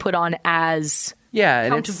that they put on as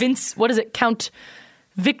Count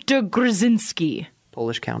Victor Grzinski.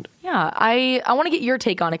 Polish Count. Yeah, I want to get your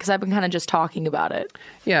take on it because I've been kind of just talking about it.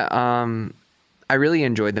 Yeah, I really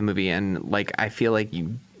enjoyed the movie, and like I feel like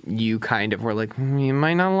you kind of were like, you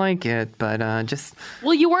might not like it, but just...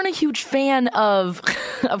 Well, you weren't a huge fan of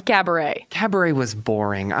Cabaret. Cabaret was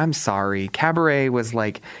boring. I'm sorry. Cabaret was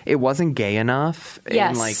like, it wasn't gay enough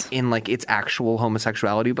in its actual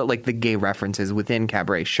homosexuality, but like the gay references within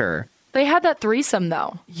Cabaret, sure. They had that threesome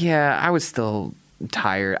though. Yeah, I was still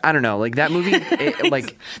tired. I don't know. Like that movie,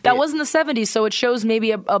 that was in the 70s, so it shows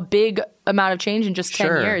maybe a big amount of change in just 10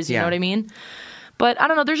 years. You know what I mean? But I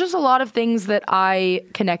don't know. There's just a lot of things that I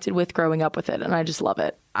connected with growing up with it, and I just love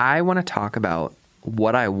it. I want to talk about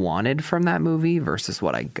what I wanted from that movie versus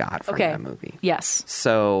what I got from that movie. Yes.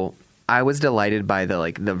 So I was delighted by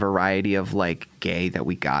the variety of like gay that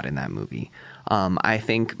we got in that movie. I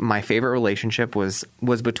think my favorite relationship was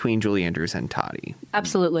between Julie Andrews and Toddy.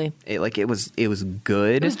 Absolutely. It was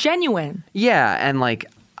good. It was genuine. Yeah, and like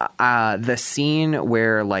the scene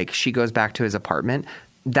where like she goes back to his apartment,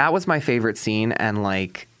 that was my favorite scene, and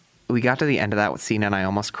like we got to the end of that scene and I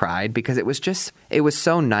almost cried because it was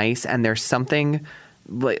so nice, and there's something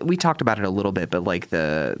like, we talked about it a little bit, but like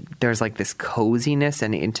there's like this coziness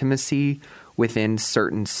and intimacy within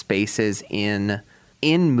certain spaces in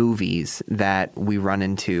movies that we run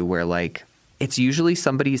into where like it's usually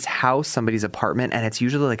somebody's house, somebody's apartment, and it's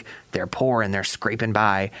usually like they're poor and they're scraping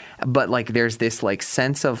by, but like there's this like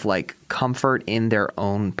sense of like comfort in their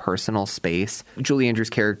own personal space. Julie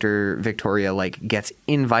Andrews' character Victoria like gets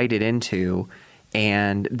invited into,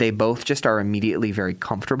 and they both just are immediately very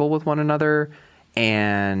comfortable with one another,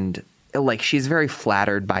 and like she's very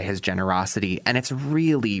flattered by his generosity, and it's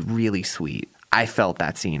really, really sweet. I felt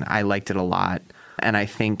that scene. I liked it a lot. And I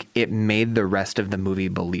think it made the rest of the movie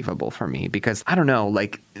believable for me because, I don't know,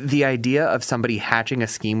 like the idea of somebody hatching a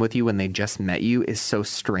scheme with you when they just met you is so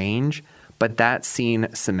strange, but that scene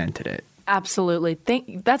cemented it. Absolutely.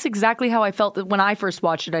 That's exactly how I felt when I first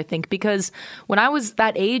watched it, I think, because when I was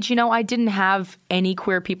that age, I didn't have any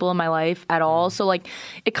queer people in my life at all. So like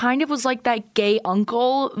it kind of was like that gay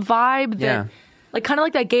uncle vibe like kind of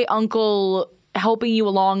like that gay uncle helping you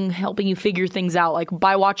along, helping you figure things out. Like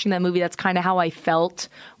by watching that movie, that's kind of how I felt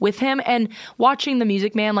with him. And watching The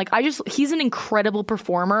Music Man, like he's an incredible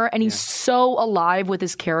performer, and he's so alive with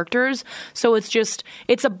his characters. So it's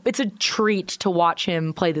a treat to watch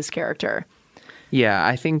him play this character. Yeah,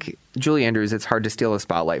 I think Julie Andrews, it's hard to steal the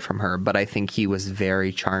spotlight from her, but I think he was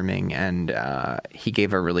very charming, and he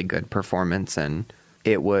gave a really good performance, and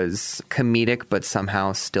it was comedic, but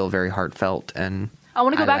somehow still very heartfelt. And I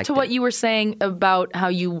want to go back to what you were saying about how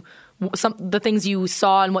the things you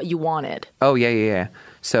saw and what you wanted. Oh, yeah.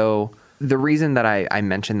 So the reason that I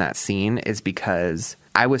mentioned that scene is because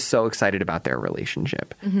I was so excited about their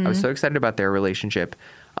relationship. Mm-hmm. I was so excited about their relationship.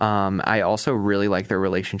 I also really like their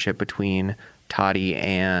relationship between Toddy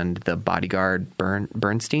and the bodyguard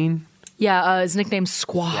Bernstein. Yeah, his nickname's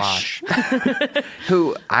Squash.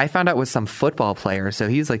 Who I found out was some football player, so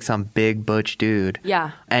he's like some big butch dude.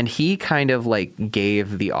 Yeah. And he kind of like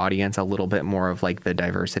gave the audience a little bit more of like the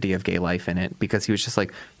diversity of gay life in it, because he was just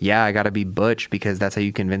like, yeah, I gotta be butch because that's how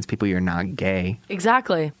you convince people you're not gay.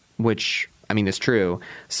 Exactly. Which, I mean, is true.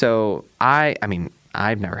 So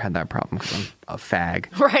I've never had that problem because I'm a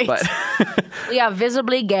fag. Right. But yeah,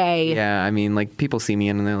 visibly gay. Yeah, I mean, like, people see me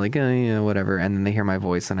and they're like, oh, yeah, whatever. And then they hear my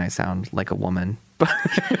voice and I sound like a woman.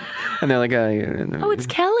 And they're like, oh, it's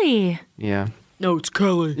Kelly. Yeah. No, it's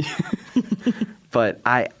Kelly. But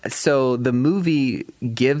so the movie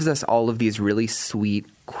gives us all of these really sweet,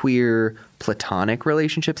 queer, platonic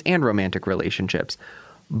relationships and romantic relationships.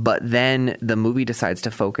 But then the movie decides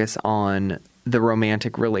to focus on the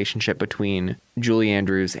romantic relationship between Julie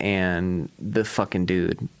Andrews and the fucking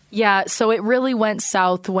dude. Yeah, so it really went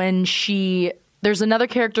south when there's another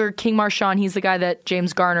character, King Marshawn, he's the guy that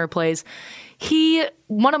James Garner plays.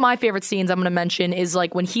 One of my favorite scenes I'm going to mention is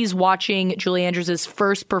like when he's watching Julie Andrews'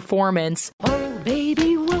 first performance. Oh,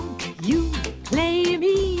 baby, won't you play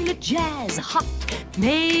me the jazz hot?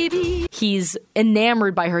 Maybe. He's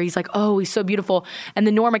enamored by her. He's like, oh, he's so beautiful. And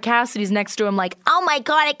then Norma Cassidy's next to him like, oh my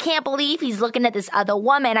God, I can't believe he's looking at this other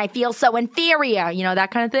woman. I feel so inferior.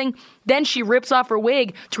 That kind of thing. Then she rips off her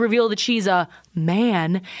wig to reveal that she's a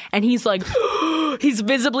man. And he's like, he's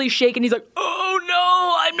visibly shaken. He's like, oh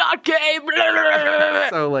no, I'm not gay.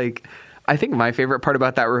 So like, I think my favorite part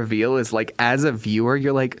about that reveal is like, as a viewer,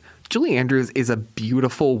 you're like, Julie Andrews is a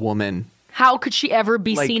beautiful woman. How could she ever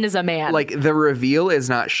be seen as a man? Like, the reveal is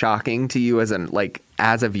not shocking to you as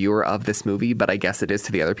a viewer of this movie, but I guess it is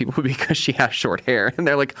to the other people because she has short hair and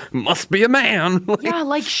they're like, must be a man. Yeah,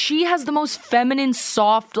 like she has the most feminine,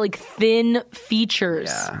 soft, like thin features.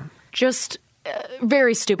 Yeah. Just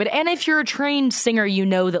very stupid. And if you're a trained singer, you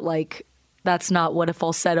know that like that's not what a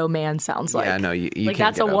falsetto man sounds like. Yeah, no, you like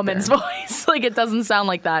can't that's a woman's voice. Like it doesn't sound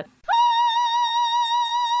like that.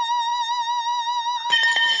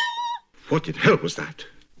 What in hell was that?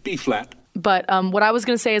 B flat. But what I was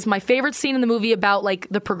going to say is my favorite scene in the movie about like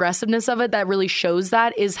the progressiveness of it that really shows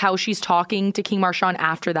that is how she's talking to King Marshawn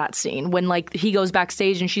after that scene when like he goes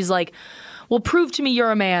backstage and she's like, well, prove to me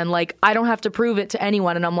you're a man. Like, I don't have to prove it to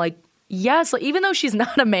anyone. And I'm like, yes, like, even though she's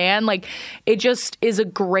not a man, like, it just is a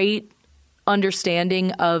great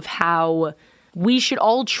understanding of how we should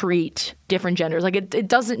all treat different genders. Like, it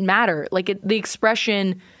doesn't matter. Like, the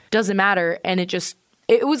expression doesn't matter. And it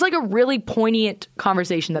was like a really poignant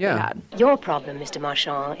conversation that they had. Your problem, Mr.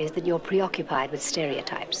 Marchand, is that you're preoccupied with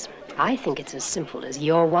stereotypes. I think it's as simple as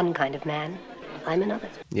you're one kind of man, I'm another.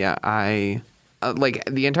 Yeah, I like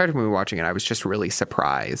the entire time we were watching it, I was just really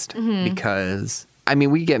surprised because, I mean,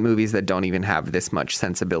 we get movies that don't even have this much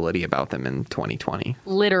sensibility about them in 2020.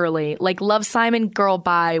 Literally. Like, Love, Simon, girl,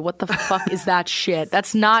 bye. What the fuck is that shit?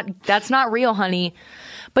 That's not real, honey.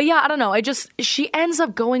 But yeah, I don't know. She ends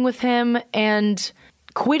up going with him and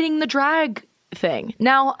quitting the drag thing.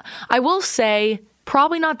 Now, I will say,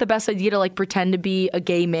 probably not the best idea to like pretend to be a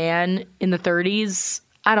gay man in the 30s.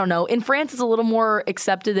 I don't know. In France, it's a little more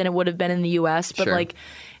accepted than it would have been in the US, but like,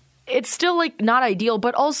 it's still like not ideal.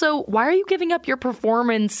 But also, why are you giving up your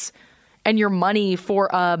performance and your money for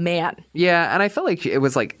a man? Yeah, and I felt like it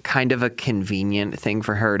was like kind of a convenient thing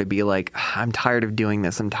for her to be like, I'm tired of doing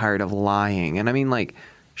this. I'm tired of lying. And I mean, like,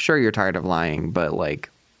 sure, you're tired of lying, but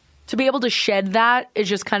like, to be able to shed that is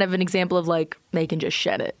just kind of an example of like, they can just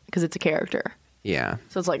shed it because it's a character. Yeah.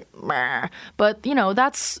 So it's like, meh. But, you know,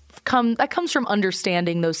 that comes from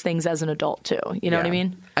understanding those things as an adult, too. You know what I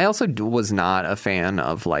mean? I also was not a fan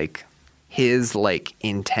of, like, his, like,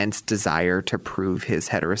 intense desire to prove his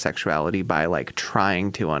heterosexuality by, like,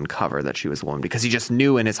 trying to uncover that she was a woman because he just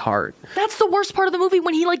knew in his heart. That's the worst part of the movie,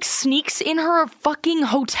 when he, like, sneaks in her fucking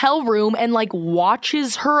hotel room and, like,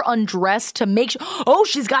 watches her undress to make sure, oh,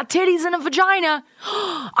 she's got titties and a vagina.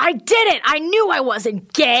 I did it. I knew I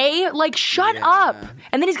wasn't gay. Like, shut up.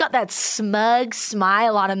 And then he's got that smug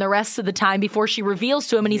smile on him the rest of the time before she reveals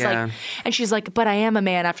to him. And he's like, and she's like, but I am a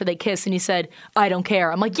man after they kiss. And he said, I don't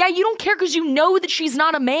care. I'm like, yeah, you don't care because you know that she's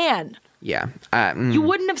not a man. Yeah. You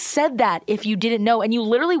wouldn't have said that if you didn't know. And you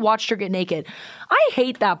literally watched her get naked. I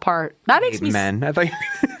hate that part. That makes me... men.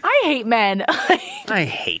 I hate men. I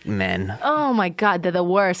hate men. Oh my God, they're the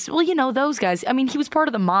worst. Well, you know, those guys. I mean, he was part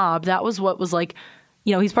of the mob. That was what was like...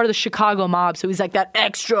 You know, he's part of the Chicago mob, so he's like that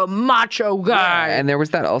extra macho guy. Yeah, and there was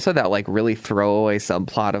that like really throwaway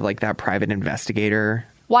subplot of like that private investigator.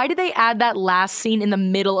 Why did they add that last scene in the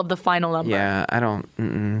middle of the final number? Yeah, I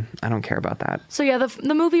don't care about that. So yeah,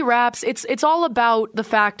 the movie wraps. It's all about the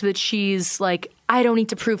fact that she's like, I don't need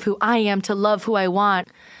to prove who I am to love who I want.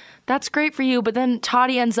 That's great for you. But then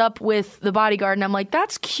Toddy ends up with the bodyguard, and I'm like,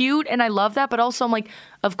 that's cute, and I love that. But also, I'm like,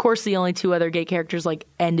 of course, the only two other gay characters like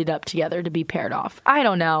ended up together to be paired off. I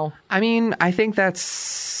don't know. I mean, I think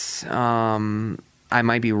that's. I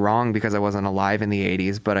might be wrong because I wasn't alive in the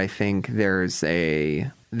 80s, but I think there's a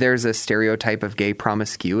stereotype of gay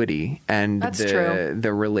promiscuity, and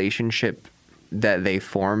the relationship that they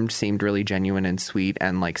formed seemed really genuine and sweet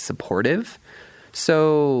and like supportive.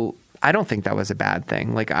 So I don't think that was a bad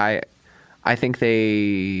thing. Like I think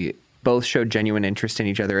they both showed genuine interest in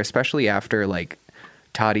each other, especially after like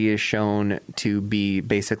Toddy is shown to be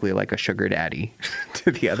basically like a sugar daddy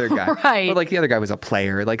to the other guy. Right. But like the other guy was a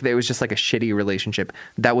player. Like it was just like a shitty relationship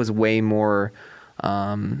that was way more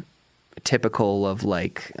typical of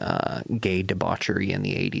like gay debauchery in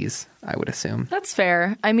the 80s, I would assume. That's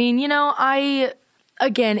fair. I mean, you know,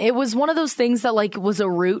 again, it was one of those things that like was a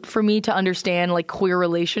route for me to understand like queer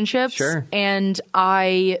relationships. Sure. And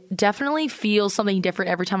I definitely feel something different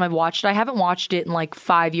every time I've watched it. I haven't watched it in like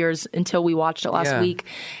 5 years until we watched it last week.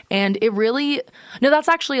 And it really, no, that's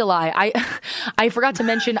actually a lie. I forgot to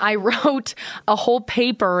mention I wrote a whole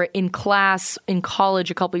paper in class in college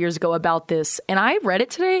a couple years ago about this. And I read it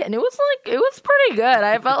today and it was pretty good.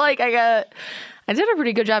 I felt like I did a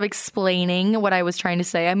pretty good job explaining what I was trying to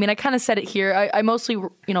say. I mean, I kind of said it here. I mostly,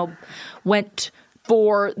 you know, went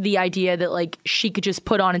for the idea that, like, she could just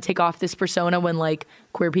put on and take off this persona when, like,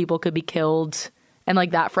 queer people could be killed. And,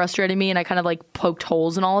 like, that frustrated me. And I kind of, like, poked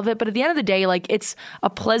holes in all of it. But at the end of the day, like, it's a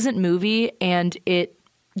pleasant movie. And it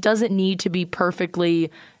doesn't need to be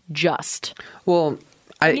perfectly just. Well,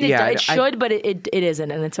 I mean, it should, but it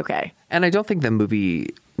isn't. And it's okay. And I don't think the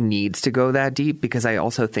movie needs to go that deep because I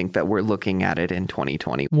also think that we're looking at it in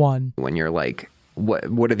 2021 when you're like,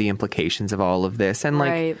 what are the implications of all of this? And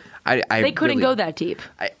like, right. They couldn't go that deep.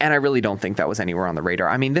 And I really don't think that was anywhere on the radar.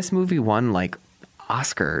 I mean, this movie won like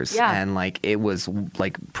Oscars and like it was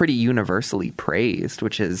like pretty universally praised,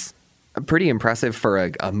 which is pretty impressive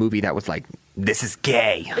for a movie that was like, this is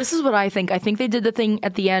gay. This is what I think. I think they did the thing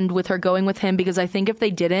at the end with her going with him because I think if they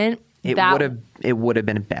didn't, it would have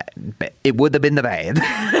been bad. It would have been the bad.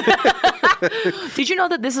 Did you know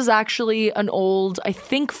that this is actually an old, I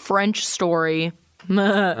think, French story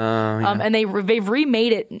And they've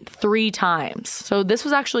remade it 3 times. So this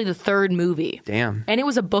was actually the 3rd movie. Damn. And it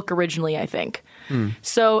was a book originally, I think.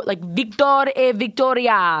 So like Victor e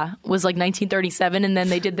Victoria was like 1937, and then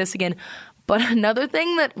they did this again. But another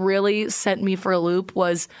thing that really sent me for a loop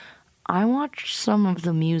was I watched some of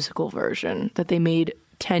the musical version that they made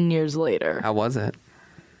 10 years later. How was it?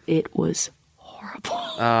 It was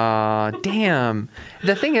horrible. Damn.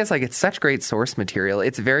 The thing is, like, it's such great source material.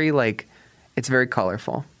 It's very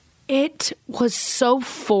colorful. It was so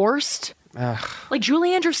forced. Ugh. Like,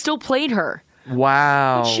 Julie Andrews still played her.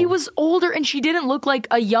 Wow. But she was older, and she didn't look like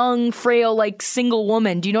a young, frail, like, single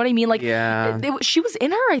woman. Do you know what I mean? Like, yeah. She was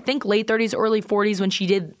in her, I think, late 30s, early 40s when she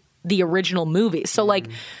did the original movie. So, like,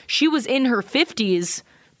 she was in her 50s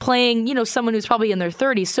playing, you know, someone who's probably in their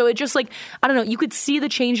 30s. So it just, like, I don't know, you could see the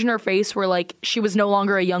change in her face where, like, she was no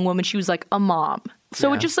longer a young woman. She was, like, a mom.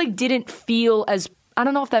 So it just, like, didn't feel as, I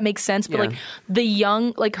don't know if that makes sense, but, like, the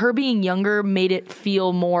young, like, her being younger made it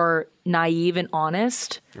feel more naive and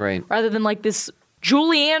honest. Right. Rather than, like, this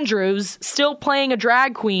Julie Andrews still playing a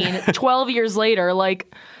drag queen 12 years later,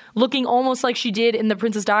 like, looking almost like she did in The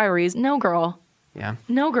Princess Diaries. No, girl. Yeah.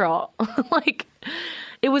 No, girl. Like,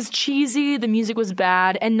 it was cheesy, the music was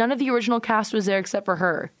bad, and none of the original cast was there except for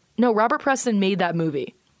her. No, Robert Preston made that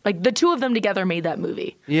movie. Like, the 2 of them together made that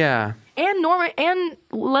movie. Yeah. And Norma and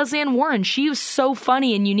Leslie Ann Warren, she was so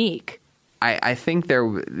funny and unique. I think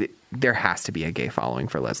there has to be a gay following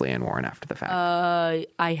for Leslie Ann Warren after the fact.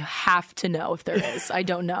 I have to know if there is. I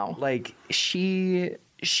don't know. Like, she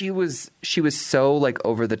was so, like,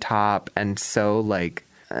 over the top and so, like,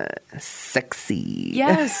 sexy.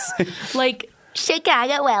 Yes. Like,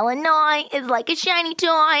 Chicago, Illinois is like a shiny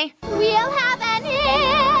toy. We'll have an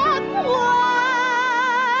hip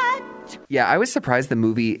what? Yeah, I was surprised the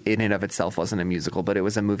movie in and of itself wasn't a musical, but it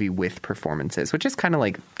was a movie with performances, which is kind of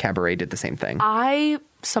like Cabaret did the same thing. I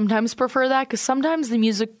sometimes prefer that because sometimes the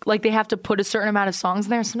music, like, they have to put a certain amount of songs in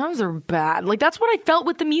there. Sometimes they're bad. Like, that's what I felt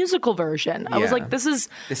with the musical version. I was like, this is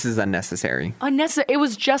unnecessary. It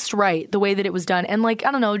was just right the way that it was done. And, like,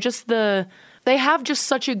 I don't know, just they have just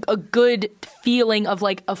such a good feeling of,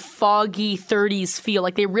 like, a foggy 30s feel.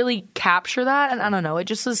 Like, they really capture that. And I don't know, it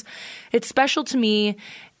just is, it's special to me.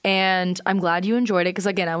 And I'm glad you enjoyed it because,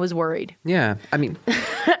 again, I was worried. Yeah, I mean...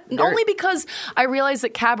 Only because I realized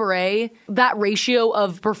that Cabaret, that ratio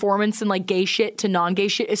of performance and, like, gay shit to non-gay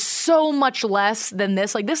shit is so much less than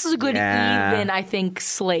this. Like, this is a good even, I think,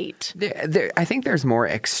 slate. I think there's more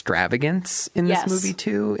extravagance in this movie,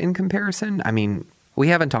 too, in comparison. I mean... We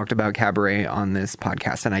haven't talked about Cabaret on this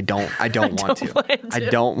podcast, and I don't want to. I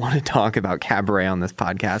don't want to talk about Cabaret on this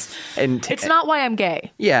podcast. And it's not why I'm gay.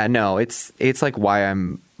 Yeah, no, it's like why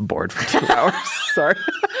I'm bored for 2 hours. Sorry.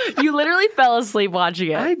 You literally fell asleep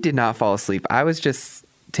watching it. I did not fall asleep. I was just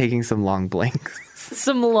taking some long blinks.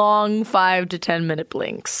 Some long 5 to 10 minute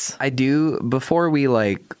blinks. I do, before we,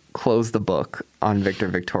 like, close the book on Victor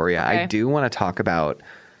Victoria, okay. I do want to talk about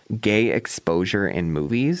gay exposure in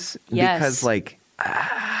movies. Yes. Because, like...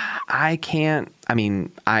 I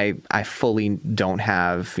fully don't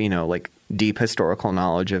have, you know, like, deep historical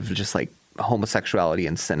knowledge of just, like, homosexuality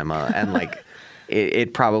in cinema. And, like,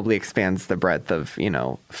 it probably expands the breadth of, you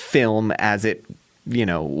know, film as it, you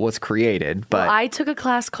know, was created. But I took a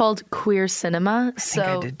class called Queer Cinema. I think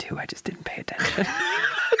I did too. I just didn't pay attention.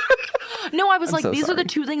 No, I was these are the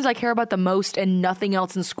 2 things I care about the most, and nothing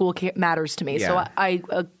else in school matters to me. Yeah. So I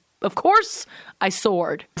of course, I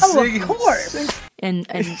soared. Oh, of course. And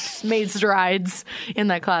made strides in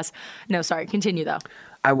that class. No, sorry. Continue, though.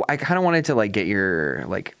 I kind of wanted to, like, get your,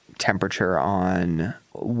 like, temperature on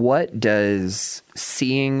what does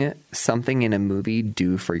seeing something in a movie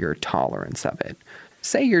do for your tolerance of it?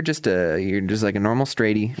 Say you're just like a normal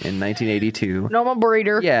straighty in 1982. Normal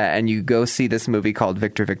breeder. Yeah, and you go see this movie called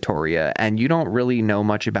Victor Victoria, and you don't really know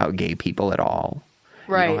much about gay people at all.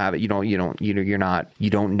 Right. You don't have it. You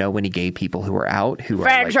don't know any gay people who are out who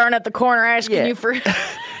fags aren't at the corner asking you for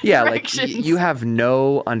yeah, like you have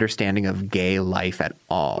no understanding of gay life at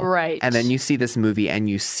all. Right. And then you see this movie and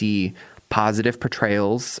you see positive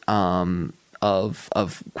portrayals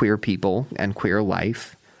of queer people and queer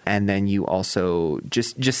life. And then you also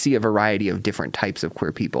just see a variety of different types of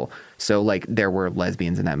queer people. So, like, there were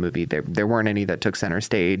lesbians in that movie. There weren't any that took center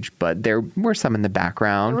stage, but there were some in the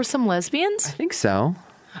background. There were some lesbians? I think so.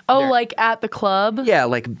 Oh, like at the club? Yeah,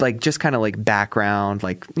 like just kind of like background,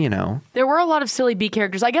 like, you know. There were a lot of silly B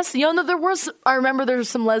characters. I guess, you know, I remember there were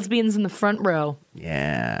some lesbians in the front row.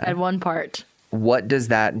 Yeah. At one part. What does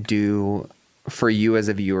that do for you as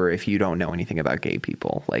a viewer if you don't know anything about gay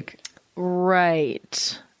people? Like,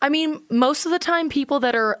 right. I mean, most of the time, people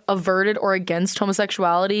that are averted or against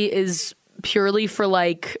homosexuality is purely for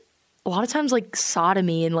like a lot of times like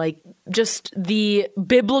sodomy and like just the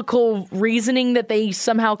biblical reasoning that they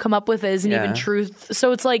somehow come up with isn't even truth.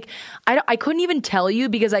 So it's like I couldn't even tell you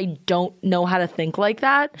because I don't know how to think like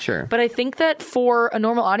that. Sure. But I think that for a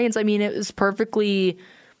normal audience, I mean, it was perfectly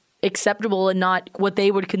acceptable and not what they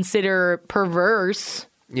would consider perverse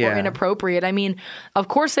or inappropriate. I mean, of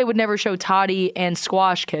course they would never show Toddy and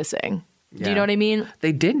Squash kissing. Do you know what I mean?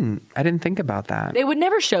 They didn't. I didn't think about that. They would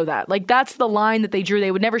never show that. Like, that's the line that they drew. They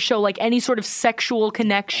would never show, like, any sort of sexual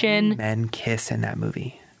connection. Did men kiss in that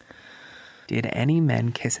movie? Did any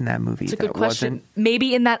men kiss in that movie? It's a good question.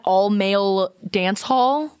 Maybe in that all-male dance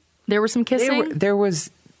hall, there was some kissing? There was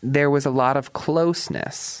a lot of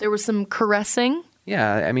closeness. There was some caressing?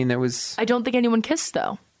 Yeah, I mean, there was... I don't think anyone kissed,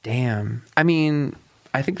 though. Damn. I mean...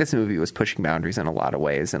 I think this movie was pushing boundaries in a lot of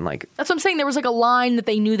ways, and like that's what I'm saying. There was like a line that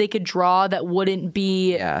they knew they could draw that wouldn't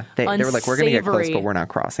be they were like, we're gonna get close, but we're not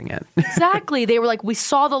crossing it. Exactly. They were like, we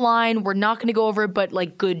saw the line, we're not gonna go over it, but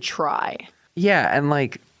like, good try. Yeah, and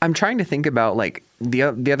like I'm trying to think about like the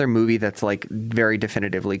other movie that's like very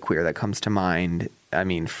definitively queer that comes to mind. I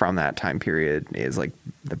mean, from that time period is like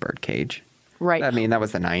The Birdcage. Right. I mean, that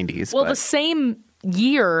was the 90s. Well, the same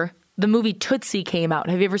year. The movie Tootsie came out.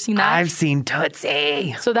 Have you ever seen that? I've seen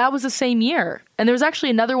Tootsie. So that was the same year. And there was actually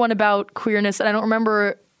another one about queerness, and I don't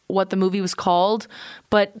remember what the movie was called,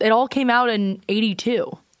 but it all came out in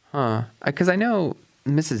 82. Huh. Because I know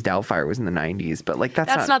Mrs. Doubtfire was in the 90s, but like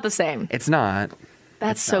that's not the same. It's not.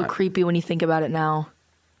 That's so creepy when you think about it now.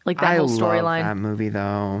 Like that whole storyline. I love that movie,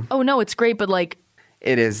 though. Oh, no, it's great, but like...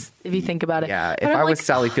 It is. If you think about it. Yeah. If I was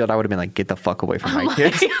Sally Field, I would have been like, get the fuck away from my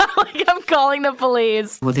kids. Like, I'm calling the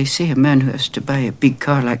police. Well, they say a man who has to buy a big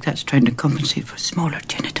car like that's trying to compensate for smaller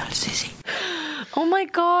genitals, is he? Oh, my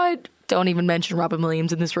God. Don't even mention Robin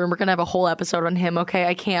Williams in this room. We're going to have a whole episode on him, okay?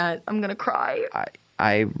 I can't. I'm going to cry.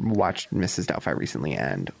 I watched Mrs. Doubtfire recently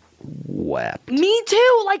and wept. Me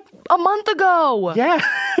too, like a month ago. Yeah.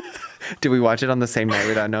 Did we watch it on the same night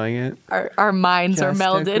without knowing it? Our minds are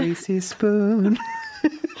melded. Just a greasy spoon.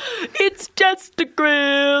 It's just a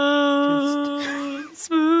grill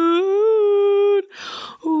spoon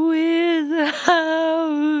without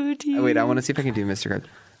you. Oh, wait, I want to see if I can do Mr. Krabs.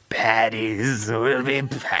 Patties will be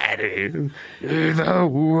patties either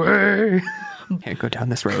way. Can't go down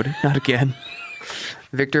this road. Not again.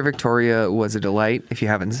 Victor Victoria was a delight. If you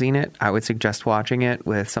haven't seen it, I would suggest watching it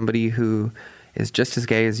with somebody who is just as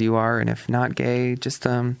gay as you are, and if not gay, just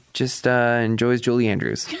enjoys Julie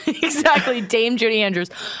Andrews. Exactly, Dame Judy Andrews.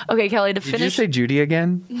 Okay, Kelly, to finish... Did you say Judy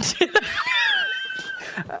again?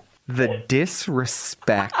 The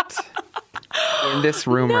disrespect in this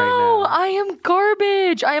room right now. No, I am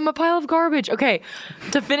garbage. I am a pile of garbage. Okay,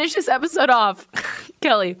 to finish this episode off,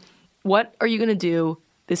 Kelly, what are you going to do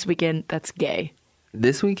this weekend that's gay?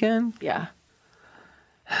 This weekend? Yeah.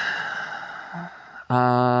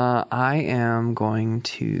 I am going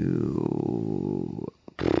to...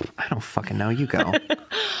 I don't fucking know. You go.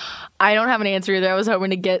 I don't have an answer either. I was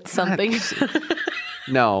hoping to get something.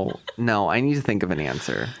 No. I need to think of an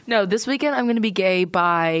answer. No, this weekend I'm going to be gay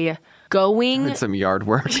by going... It's some yard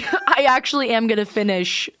work. I actually am going to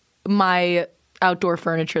finish my outdoor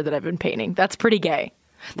furniture that I've been painting. That's pretty gay.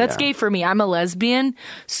 That's gay for me. I'm a lesbian,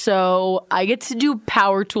 so I get to do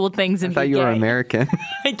power tool things and be gay. I thought you were American.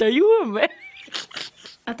 I thought you were American.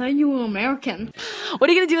 I thought you were American. What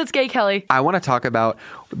are you going to do that's gay, Kelly? I want to talk about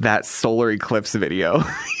that solar eclipse video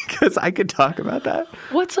because I could talk about that.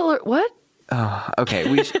 What solar? What? Oh, okay.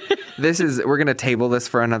 We're going to table this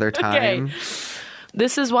for another time. Okay.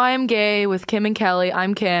 This is Why I'm Gay with Kim and Kelly.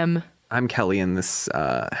 I'm Kim. I'm Kelly, and this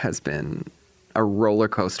has been a roller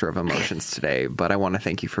coaster of emotions today, but I want to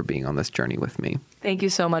thank you for being on this journey with me. Thank you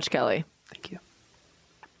so much, Kelly. Thank you.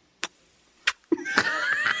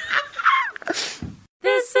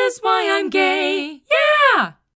 This is why I'm gay.